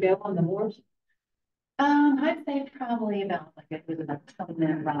far did you go on the horse? I'd say probably about it was about a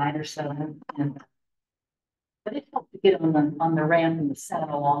 20-minute ride or so. But it helped to get on the ramp and the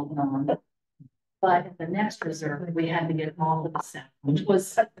saddle along and on. But at the next reserve, we had to get off of the saddle, which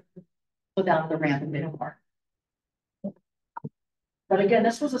was without the ramp and middle part. But again,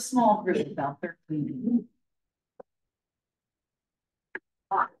 this was a small group, about 13.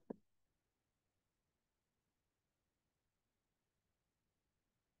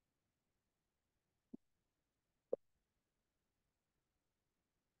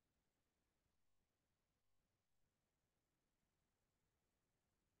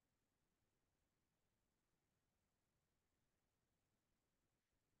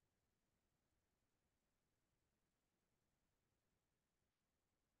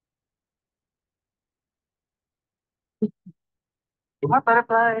 More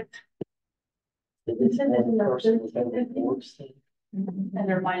butterflies. And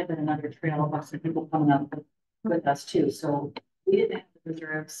there might have been another trail of lots of people coming up with us too. So we didn't have the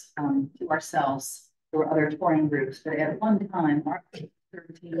reserves to ourselves. There were other touring groups, but at one time, our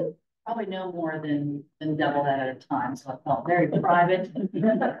 13, probably no more than double that at a time. So I felt very private.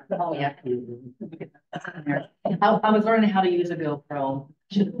 Oh yeah. I was learning how to use a GoPro.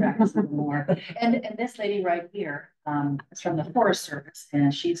 Should have practiced a little more. And this lady right here is from the Forest Service,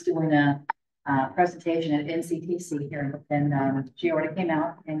 and she's doing a presentation at NCTC here, and she already came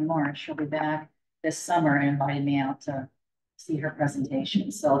out in March. She'll be back this summer and invited me out to see her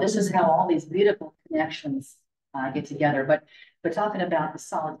presentation. So this is how all these beautiful connections get together. But talking about the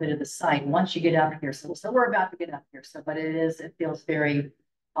solid bit of the site, once you get up here, so we're about to get up here. So, but it feels very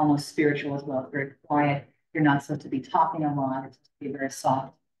almost spiritual as well. It's very quiet. You're not supposed to be talking a lot. It's supposed to be very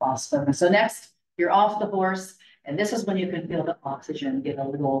soft, spoken. So next, you're off the horse. And this is when you can feel the oxygen get a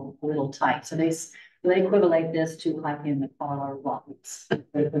little tight. So they equivalent this to hiking the Colorado Rockies.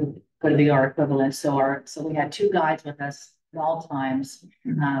 Could be our equivalent. So we had two guides with us at all times.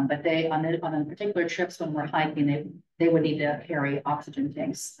 But they on the particular trips when we're hiking, they would need to carry oxygen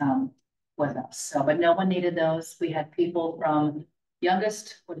tanks with us. So, but no one needed those. We had people from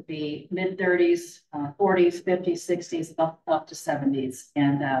youngest would be mid 30s, 40s, 50s, 60s, up to 70s,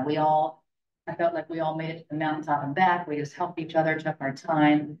 and I felt like we all made it to the mountaintop and back. We just helped each other, took our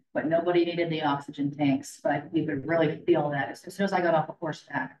time, but nobody needed the oxygen tanks. But you could really feel that as soon as I got off a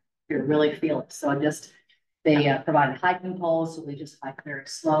horseback, you could really feel it. So they provided hiking poles. So we just hiked very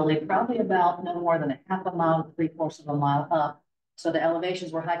slowly, probably about no more than a half a mile, 3/4 of a mile up. So the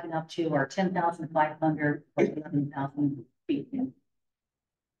elevations we're hiking up to are 10,500 or 11,000 feet.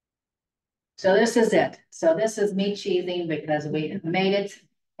 So this is it. So this is me cheesing because we made it.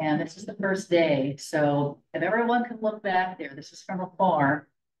 And this is the first day. So if everyone can look back there, this is from afar.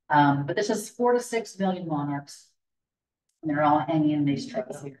 But this is 4 to 6 million monarchs. And they're all hanging in these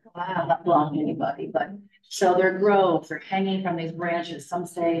trees here. Wow, not belong to anybody, but so they're groves, they're hanging from these branches. Some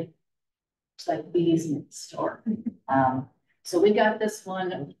say it's like bees in the store. So we got this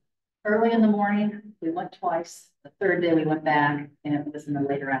one early in the morning. We went twice. The third day we went back, and it was in the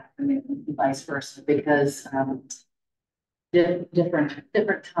later afternoon, and vice versa, because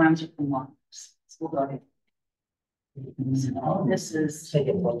different times with the monarchs. So we'll go ahead. So this is Take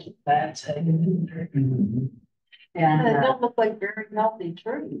a look at that. and They don't look like very healthy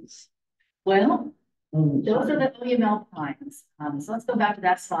trees. well, those are the oyamel pines. So let's go back to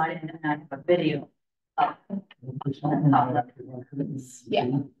that slide and I have a video.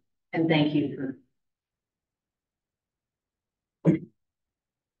 Yeah, and thank you for.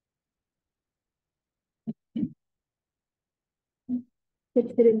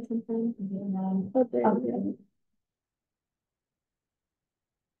 It's hidden sometimes. Oh, there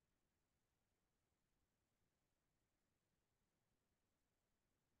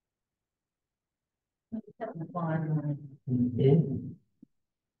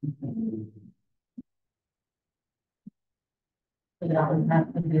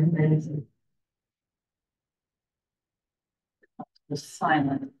it is. Was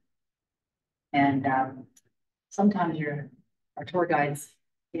silent. And sometimes our tour guides,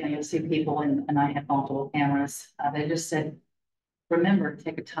 you'll see people and I have multiple cameras. They just said, remember to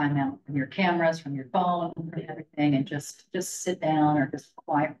take a time out from your cameras, from your phone, from everything, and just sit down or just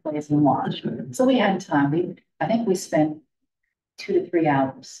quiet place and watch. So we had time. I think we spent 2 to 3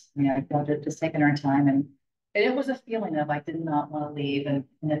 hours, just taking our time, and it was a feeling of I did not want to leave and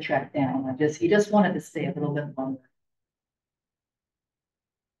the trek down. You just wanted to stay a little bit longer.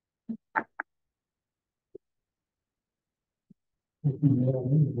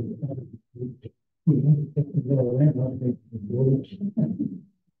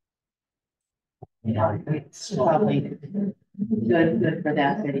 It's probably good for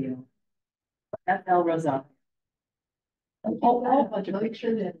that video. That's El Rosario. Bunch of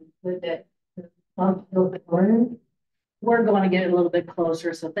pictures with it. We're going to get a little bit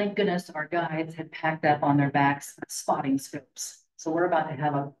closer. So thank goodness our guides had packed up on their backs spotting scopes. So we're about to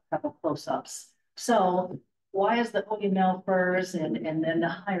have a couple close-ups. So why is the oyamel firs and then the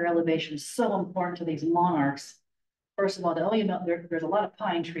higher elevation so important to these monarchs? First of all, the oyamel, there's a lot of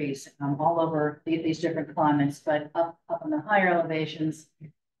pine trees all over these different climates, but up on the higher elevations,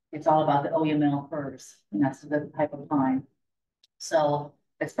 it's all about the oyamel firs, and that's the type of pine. So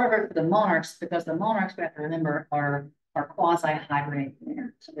it's perfect for the monarchs because the monarchs, we have to remember, are quasi-hibernating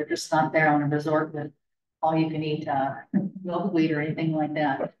there. So they're just not there on a resort with all you can eat milkweed or anything like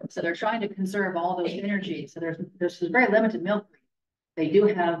that. So they're trying to conserve all those energies. So there's very limited milkweed. They do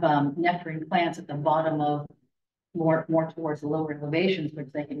have nectaring plants at the bottom of more towards the lower elevations, which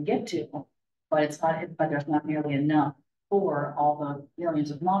they can get to. But it's not, but there's not nearly enough for all the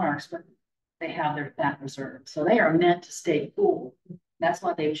millions of monarchs, but they have their fat reserve. So they are meant to stay cool. That's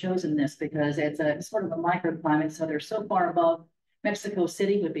why they've chosen this, because it's a sort of a microclimate. So they're so far above. Mexico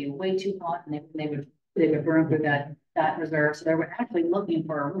City would be way too hot, and they would burn through that fat reserve. So they were actually looking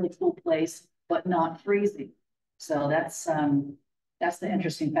for a really cool place, but not freezing. So that's the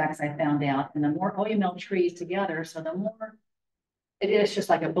interesting facts I found out. And the more oyamel trees together, so the more it is just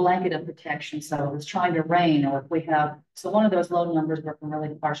like a blanket of protection. So if it's trying to rain, or if we have, so one of those low numbers were from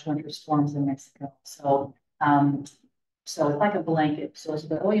really harsh winter storms in Mexico. So, so it's like a blanket. So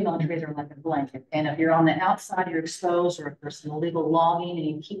the oyamel trees are like a blanket. And if you're on the outside, you're exposed, or if there's some illegal logging and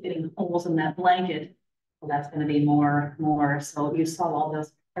you keep getting holes in that blanket, well, that's going to be more. So you saw all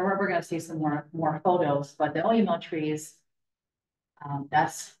those. We're going to see some more photos, but the oyamel trees,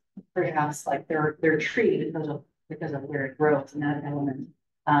 that's perhaps like their tree because of where it grows in that element.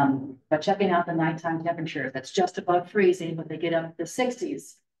 But checking out the nighttime temperatures, that's just above freezing, but they get up to the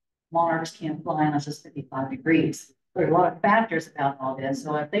 60s. Monarchs can't fly unless it's 55 degrees. There's a lot of factors about all this.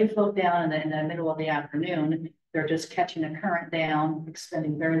 So if they float down in the middle of the afternoon, they're just catching a current down,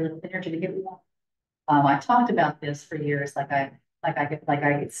 expending very little energy to get warm. I talked about this for years, like I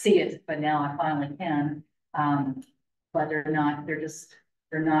could see it, but now I finally can. But they're not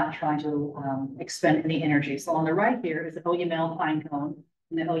trying to expend any energy. So on the right here is the oyamel pine cone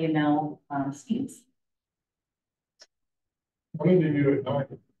and the oyamel seeds. What do you do at night?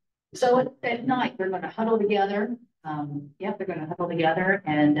 So at night, they're going to huddle together. Yep, they're going to huddle together.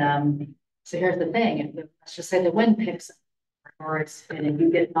 And so here's the thing. If let's just say the wind picks up, or and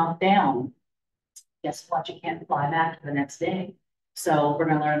you get knocked down, guess what? You can't fly back to the next day. So we're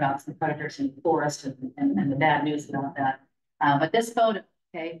going to learn about some predators in the forest and the bad news about that. But this photo,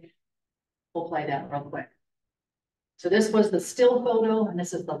 okay, we'll play that real quick. So this was the still photo, and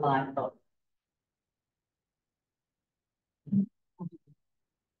this is the live photo.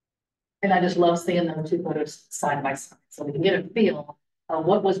 And I just love seeing those two photos side by side, so we can get a feel of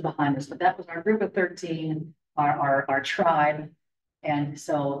what was behind us. But that was our group of 13, our tribe. And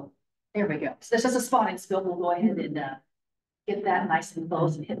so there we go. So this is a spotting scope. We'll go ahead and get that nice and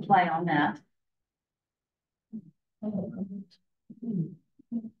close and hit play on that.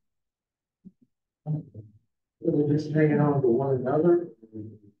 They're just hanging on to one another.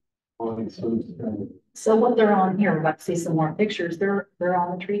 So what they're on here, we're about to see some more pictures. They're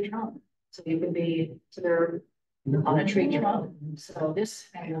on the tree trunk. So you can be, so they're on a tree trunk. So this,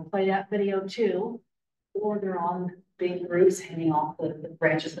 I'm gonna play that video too. Or they're on big roots hanging off the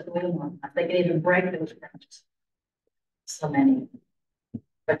branches of the wind. They can even break those branches. So many.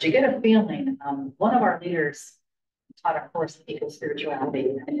 But you get a feeling, one of our leaders taught a course in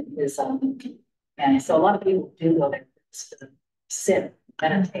eco-spirituality, and is and so a lot of people do go there to sit,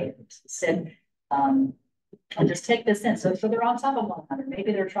 meditate, sit, and just take this in. So they're on top of one another.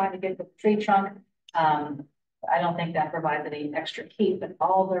 Maybe they're trying to get the tree trunk. I don't think that provides any extra heat, but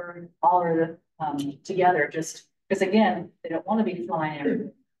all are together, just because again, they don't want to be flying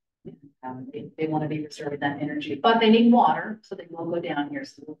everywhere. They want to be preserving that energy, but they need water, so they will go down here.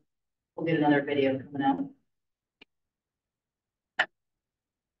 So we'll get another video coming out.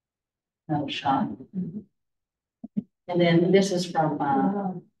 Another shot. And then this is from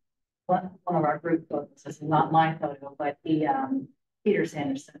one of our group photos. This is not my photo, but the Peter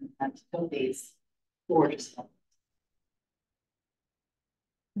Sanderson took these gorgeous photos.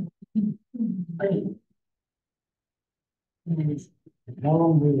 How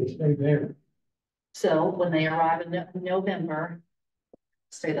long do they stay there? So when they arrive in November,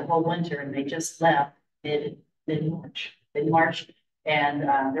 stay the whole winter, and they just left mid-March, and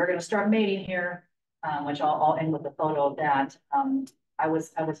they're going to start mating here, which I'll end with a photo of that. I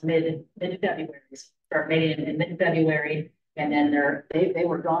was mid-February, start mating in mid-February, and then they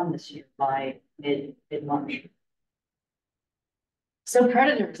were gone this year by mid-March. So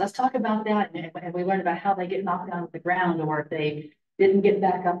predators, let's talk about that, and we learned about how they get knocked down to the ground, or if they didn't get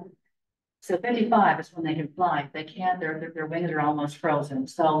back up. So 55 is when they can fly. If they can't, their wings are almost frozen.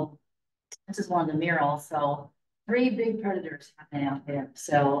 So this is one of the murals. So 3 big predators happening out there.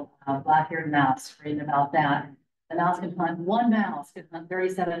 So black-haired mouse, reading about that. The mouse can hunt, one mouse can hunt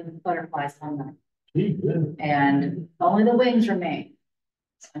 37 butterflies one night. And only the wings remain.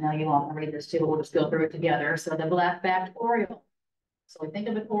 So I know you all can read this too. We'll just go through it together. So the black-backed oriole. So we think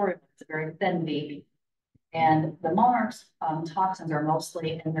of an oriole, it's a very thin beak. And the monarchs' toxins are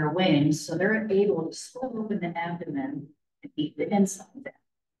mostly in their wings, so they're able to split open the abdomen and eat the inside of it.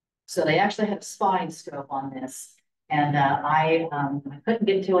 So they actually have a spotting scope on this. And I couldn't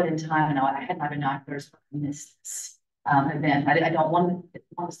get to it in time, and I had my binoculars, but I missed this event. I don't want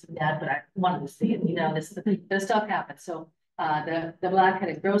to see that, but I wanted to see it. You know, this stuff happens. So the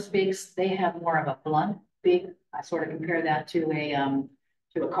black-headed grosbeaks, they have more of a blunt beak. I sort of compare that to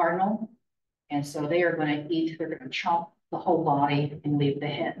a cardinal. And so they are going to eat, they're going to chomp the whole body and leave the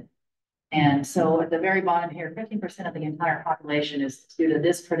head. And so at the very bottom here, 15% of the entire population is due to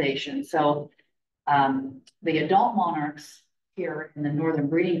this predation. So the adult monarchs here in the northern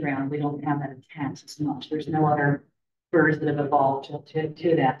breeding ground, we don't have that attached as much. There's no other birds that have evolved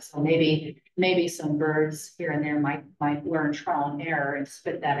to that. So maybe some birds here and there might learn trial and error and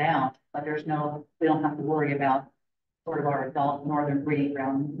spit that out, but we don't have to worry about sort of our adult northern breeding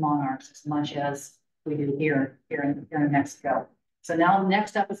ground monarchs as much as we do here in Mexico. So now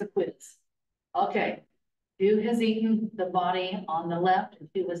next up is a quiz. Okay, who has eaten the body on the left and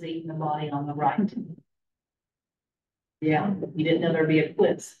who has eaten the body on the right? Yeah, you didn't know there'd be a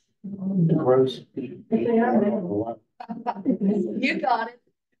quiz. Gross. You got it.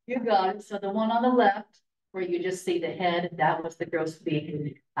 You got it. So the one on the left, where you just see the head, that was the gross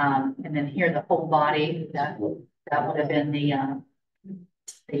beak. And then here the whole body, that would have been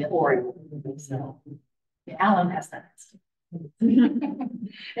the oriole. So yeah, Alan has that.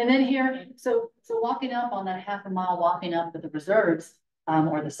 And then here, so walking up on that half a mile, walking up to the reserves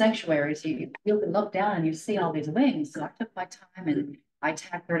or the sanctuaries, you can look down and you see all these wings. So I took my time and I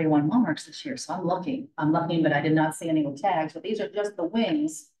tagged 31 monarchs this year. So I'm looking, but I did not see any with tags. But these are just the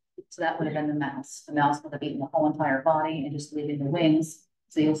wings. So that would have been the mouse. The mouse would have eaten the whole entire body and just leaving the wings.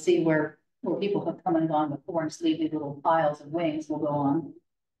 So you'll see where people have come and gone before and just leave these little piles of wings will go on.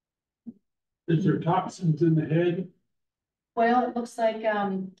 Is there toxins in the head? Well, it looks like,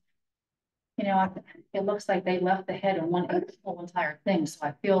 it looks like they left the head and one ate the whole entire thing. So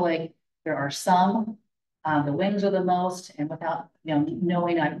I feel like there are some, the wings are the most, and without,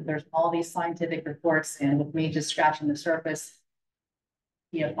 knowing there's all these scientific reports and with me just scratching the surface,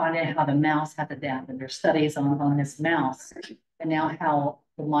 finding out how the mouse has adapted. There's studies on this mouse and now how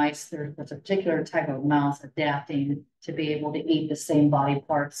the mice, there's a particular type of mouse adapting to be able to eat the same body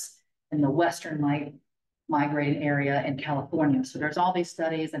parts in the Western migrating area in California. So there's all these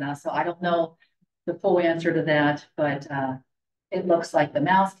studies, and so I don't know the full answer to that, but it looks like the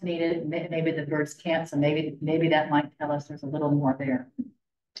mouse can eat it. Maybe the birds can't, so maybe that might tell us there's a little more there.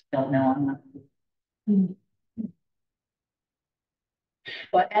 Don't know. I'm not.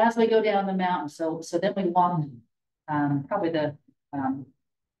 But as we go down the mountain, so then we walk probably the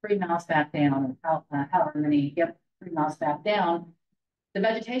 3 miles back down, or however many, 3 miles back down. The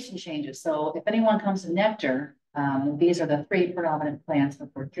vegetation changes. So if anyone comes to nectar, these are the 3 predominant plants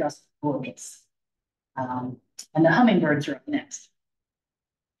that were just gorgeous. And the hummingbirds are up next.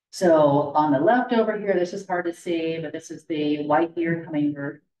 So on the left over here, this is hard to see, but this is the white-eared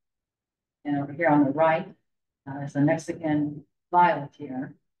hummingbird. And over here on the right is the Mexican violet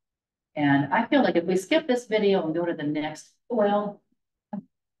here. And I feel like if we skip this video and go to the next, sorry,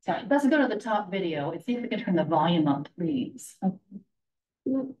 let's go to the top video and see if we can turn the volume up, please.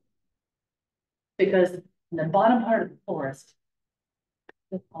 Because in the bottom part of the forest,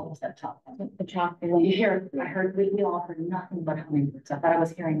 almost that top one, the top one, you hear, we all heard nothing but hummingbirds. I thought I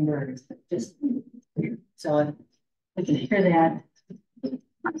was hearing birds, but just so if we can hear that.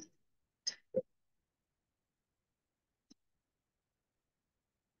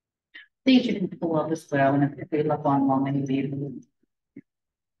 These you can pull up as well, and if we look online, maybe.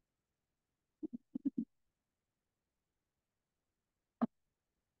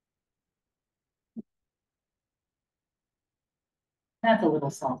 That's a little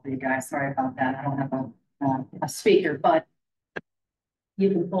soft for you guys. Sorry about that. I don't have a speaker, but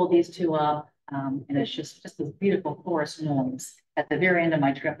you can pull these 2 up, and it's just this beautiful forest noise. At the very end of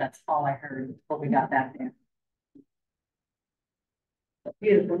my trip, that's all I heard before we got back there.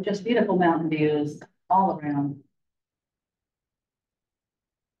 Beautiful, just beautiful mountain views all around.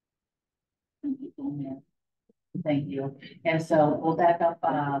 Thank you. And so we'll back up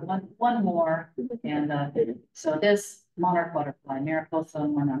one more. And so this monarch butterfly, Mariposa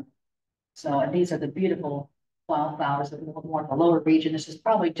monarch. So these are the beautiful wildflowers, a little more of the lower region. This is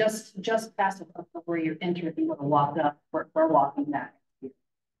probably just past where you enter if you want to walk up. We're walking back.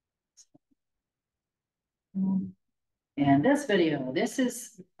 And this video, this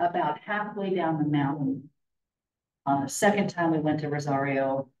is about halfway down the mountain. The second time we went to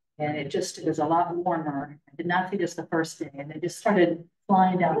Rosario, and it was a lot warmer. I did not see this the first day, and they just started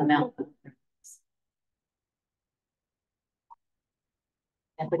flying down the mountain.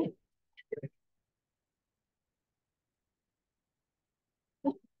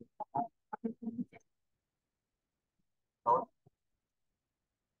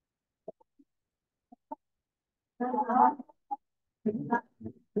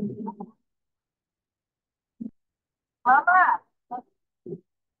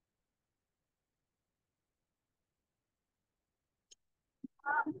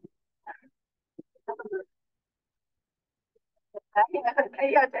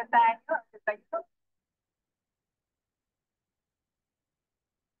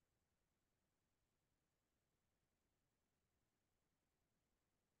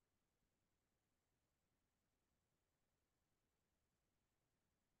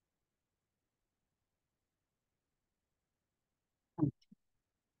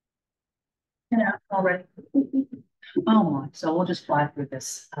 Yeah, already. Oh my, so we'll just fly through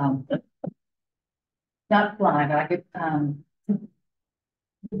this. Not fly, but I could,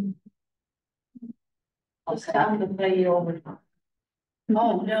 I'll sound the way over.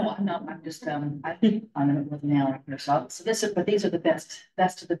 Oh, no, I'm not, I'm just, I think I'm with an hour here, so this is, but these are the best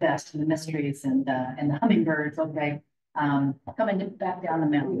of the best, and the mysteries and the hummingbirds, okay? Coming back down the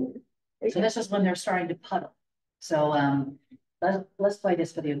mountain. So this is when they're starting to puddle. So, let's play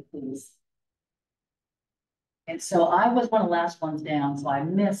this video, please. And so I was one of the last ones down, so I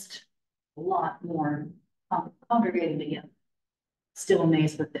missed a lot more congregating again. Still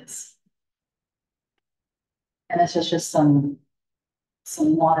amazed with this. And this is just some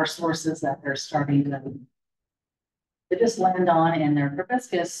water sources that they're starting to just land on, and their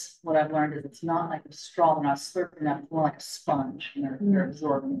proboscis, what I've learned is it's not like a straw, they're not slurping up, it's more like a sponge, and they're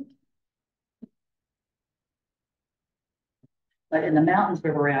absorbing. But in the mountains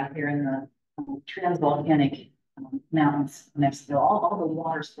where we're at here in the transvolcanic mountains of Mexico, all the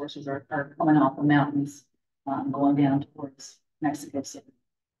water sources are coming off the mountains, going down towards Mexico City.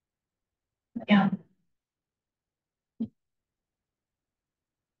 Yeah.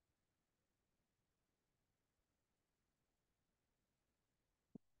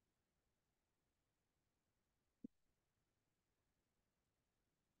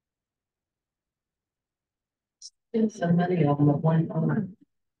 There's so many of them at one time.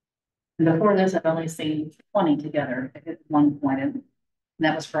 And before this, I've only seen 20 together at one point, and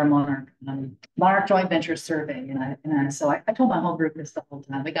that was for a Monarch Joint Venture survey. So I told my whole group this the whole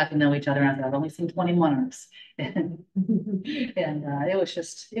time. We got to know each other, and I said, I've only seen 20 monarchs. And it was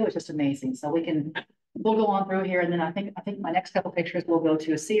just amazing. So we'll go on through here, and then I think my next couple pictures we'll go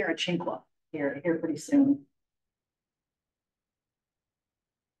to Sierra Chincua here pretty soon.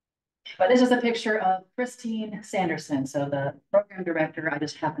 But this is a picture of Christine Sanderson. So the program director, I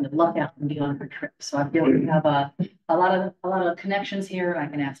just happened to luck out and be on her trip. So I feel we have a lot of connections here. I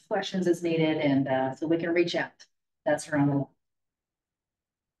can ask questions as needed, and so we can reach out. That's her on the wall.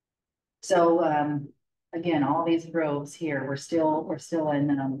 So again, all these groves here, we're still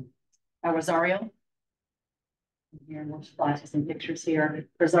in Rosario. Here, we'll flash some pictures here.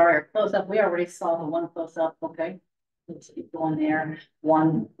 Rosario close up. We already saw the one close up. Okay. Let's keep going there.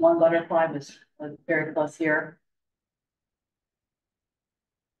 One butterfly was very close here.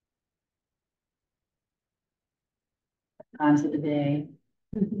 Times of the day.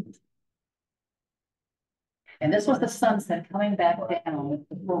 And this was the sunset coming back down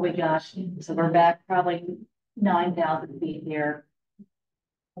before we got, so we're back probably 9,000 feet here.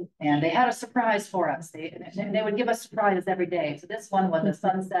 And they had a surprise for us. They would give us surprises every day. So this one was a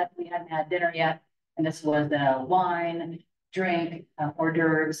sunset. We hadn't had dinner yet. And this was the wine, drink, hors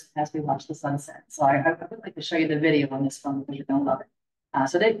d'oeuvres as we watch the sunset. So I would like to show you the video on this one because you're gonna love it.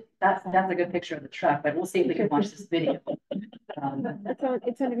 So that's a good picture of the truck, but we'll see if we can watch this video.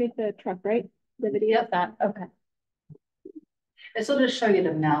 It's underneath the truck, right? The video. Yep, that okay. This will just show you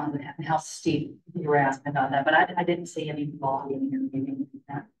the mountain and how steep you were asking about that, but I didn't see any log in here or anything like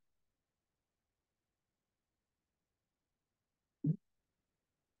that.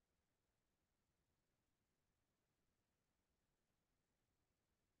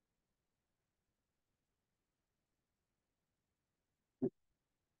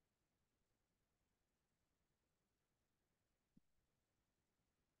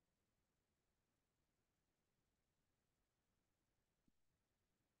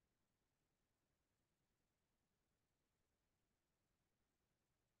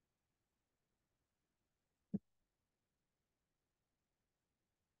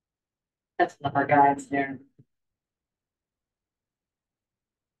 That's one of our guides there.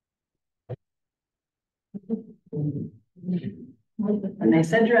 And they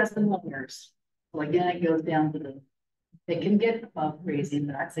said dress in layers. So again, it goes down to it can get above freezing,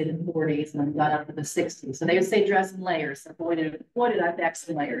 but I'd say the 40s and then got up to the 60s. So they would say dress in layers. So boy did I pack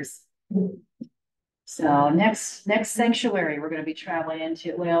some layers. So next sanctuary we're going to be traveling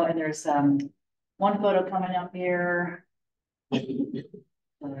into. Well, and there's one photo coming up here.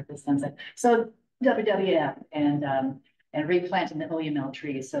 So WWF and replanting the oyamel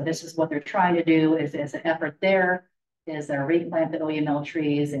trees. So this is what they're trying to do is an effort there is replant the oyamel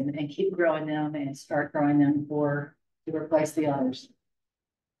trees and keep growing them and start growing them to replace the others.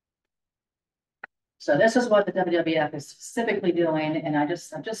 So this is what the WWF is specifically doing, and I'm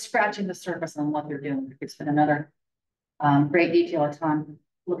just scratching the surface on what they're doing. It's been another great detail of time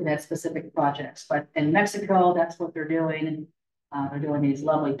looking at specific projects, but in Mexico, that's what they're doing. They're doing these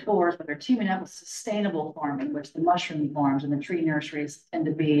lovely tours, but they're teaming up with sustainable farming, which the mushroom farms and the tree nurseries tend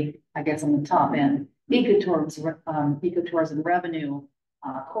to be, I guess, on the top end. Ecotourism revenue,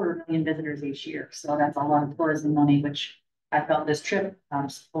 250,000 visitors each year. So that's a lot of tourism money, which I felt this trip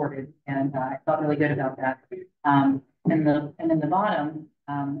supported, and I felt really good about that. And then the bottom,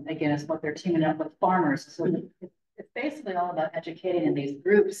 again, is what they're teaming up with farmers. So it's basically all about educating in these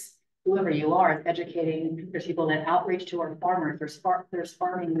groups. Whoever you are is educating. There's people that outreach to our farmers. There's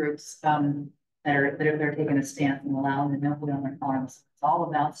farming groups they're taking a stance and allowing them to put on their farms. It's all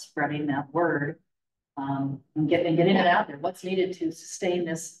about spreading that word and getting it out there. What's needed to sustain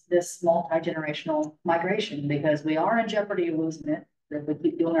this multi-generational migration, because we are in jeopardy of losing it. If we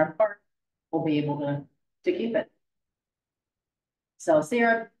keep doing our part, we'll be able to keep it. So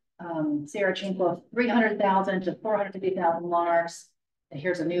Sierra Chincua, 300,000 to 450,000 monarchs. And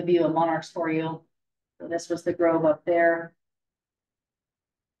here's a new view of monarchs for you. So this was the grove up there.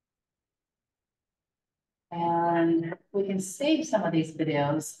 And we can save some of these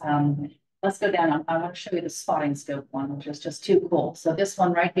videos. Let's go down. I want to show you the spotting scope one, which is just too cool. So this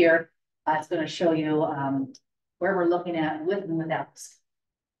one right here, it's going to show you where we're looking at with and without.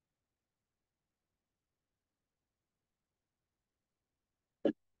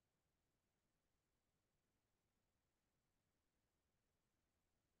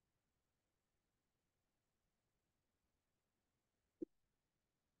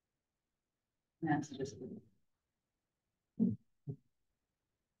 That's just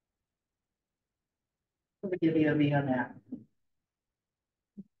let me give you a view of that.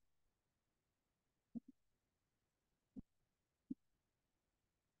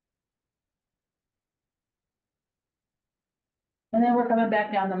 And then we're coming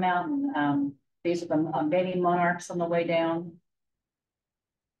back down the mountain. These are the mating monarchs on the way down.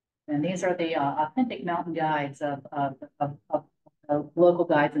 And these are the authentic mountain guides of local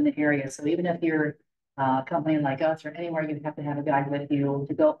guides in the area. So even if you're a company like us or anywhere, you have to have a guide with you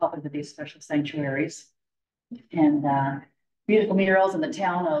to go up into these special sanctuaries. And beautiful murals in the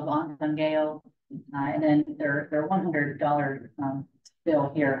town of Angangueo. And then their $100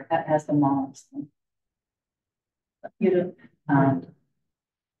 bill here has the monarchs. Beautiful.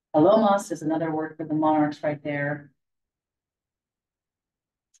 Alomas is another word for the monarchs right there.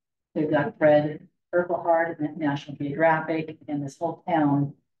 We've got Fred Urquhart at National Geographic and this whole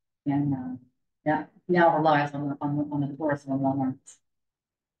town, and now relies on the tourism of monarchs.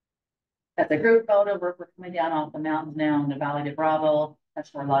 That's a group photo. We're coming down off the mountains now in the Valley de Bravo.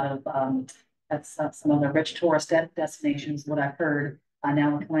 That's where a lot of that's some of the rich tourist destinations. What I've heard.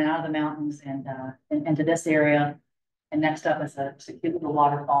 Now we're coming out of the mountains and into this area. And next up is a cute little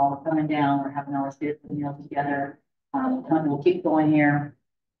waterfall. We're coming down. We're having all this beautiful meal together. We'll keep going here.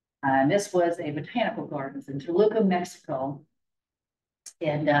 And this was a botanical gardens in Toluca, Mexico.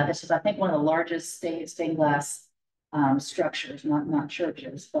 And this is, I think, one of the largest stained glass structures, not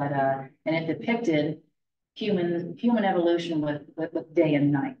churches, but and it depicted human evolution with day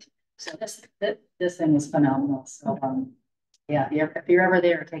and night. So this thing was phenomenal. So yeah, if you're ever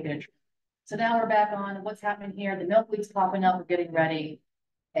there, take a trip. So now we're back on what's happening here. The milkweed's popping up. We're getting ready.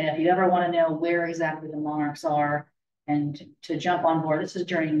 And if you ever want to know where exactly the monarchs are and to jump on board, this is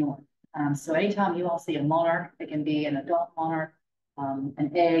Journey North. So anytime you all see a monarch, it can be an adult monarch,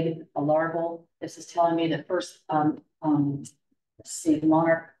 an egg, a larval. This is telling me the first let's see,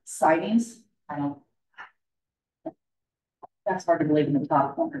 monarch sightings. That's hard to believe in the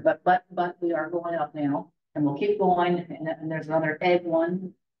top corner, but we are going up now, and we'll keep going. And there's another egg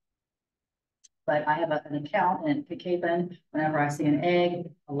one. But I have an account in Cacapon. Whenever I see an egg,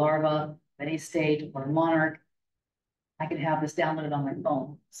 a larva, any stage, or a monarch, I can have this downloaded on my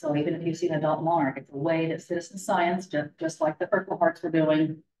phone. So even if you see an adult monarch, it's a way that citizen science, just like the Urquharts were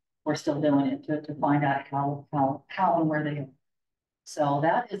doing, we're still doing it to find out how and where they are. So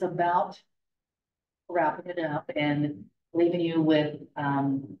that is about wrapping it up and leaving you with,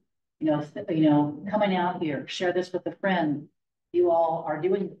 coming out here, share this with a friend. You all are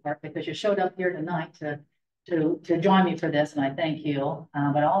doing your part because you showed up here tonight to join me for this, and I thank you.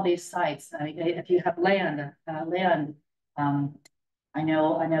 But all these sites, if you have land, I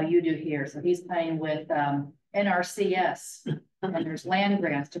know you do here. So he's playing with NRCS, and there's land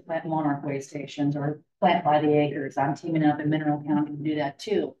grants to plant monarch way stations or plant by the acres. I'm teaming up in Mineral County to do that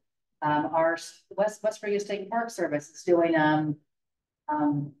too. Our West Virginia State Park Service is doing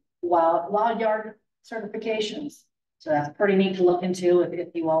wild yard certifications. So that's pretty neat to look into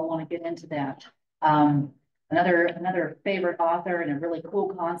if you all want to get into that. Another favorite author and a really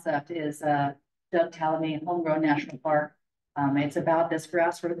cool concept is Doug Tallamy, Homegrown National Park. It's about this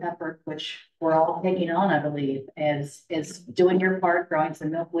grassroots effort, which we're all taking on, I believe, is doing your part, growing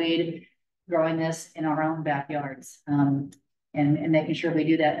some milkweed, growing this in our own backyards, and making sure we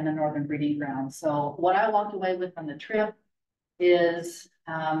do that in the northern breeding ground. So what I walked away with from the trip is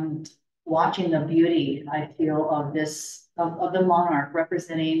watching the beauty, I feel, of the monarch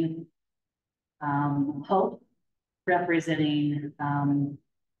representing hope, representing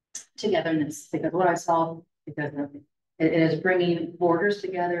togetherness, because what I saw, because it is bringing borders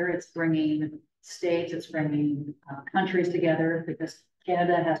together, it's bringing states, it's bringing countries together, because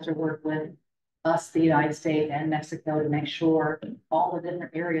Canada has to work with us, the United States and Mexico, to make sure all the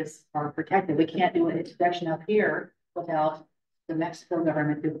different areas are protected. We can't do an inspection up here without the Mexico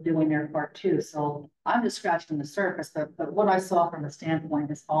government doing their part too. So I'm just scratching the surface, but what I saw from the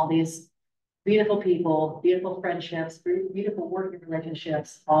standpoint is all these beautiful people, beautiful friendships, beautiful working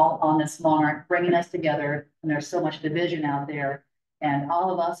relationships, all on this monarch, bringing us together. And there's so much division out there, and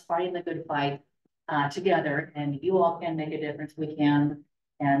all of us fighting the good fight together. And you all can make a difference. We can.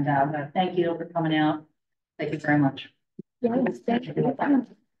 And thank you for coming out. Thank you very much. Yes, thank you.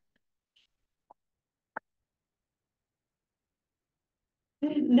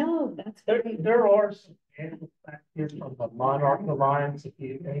 No, that's great. There are some animal factors from the Monarch Alliance, if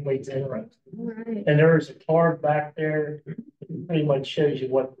anybody's interested. Right. And there is a card back there, that pretty much shows you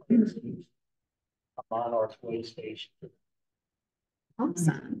what is a Monarch way station.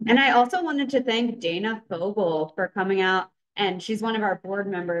 Awesome. And I also wanted to thank Dana Fogel for coming out, and she's one of our board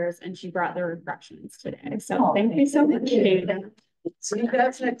members, and she brought the refreshments today. So thank you so much, Dana. See you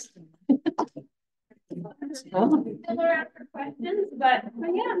guys next time. Still around for questions, but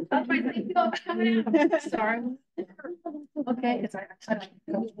yeah, that's my thank you all for coming out. Sorry. Okay, it's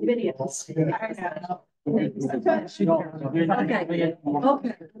video. Okay.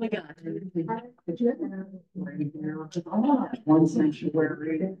 We got one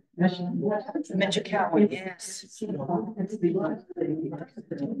sanctuary. Chincua, yes.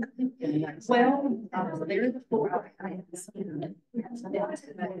 Well, they're the four. Like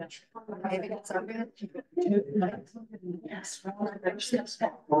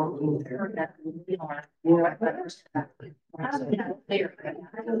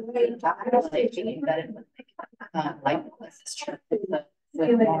this trip with the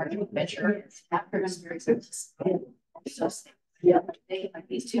Monarch Joint Venture after experiences. So yeah, they like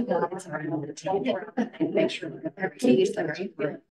these two guys are able to tell and make sure that their keys that are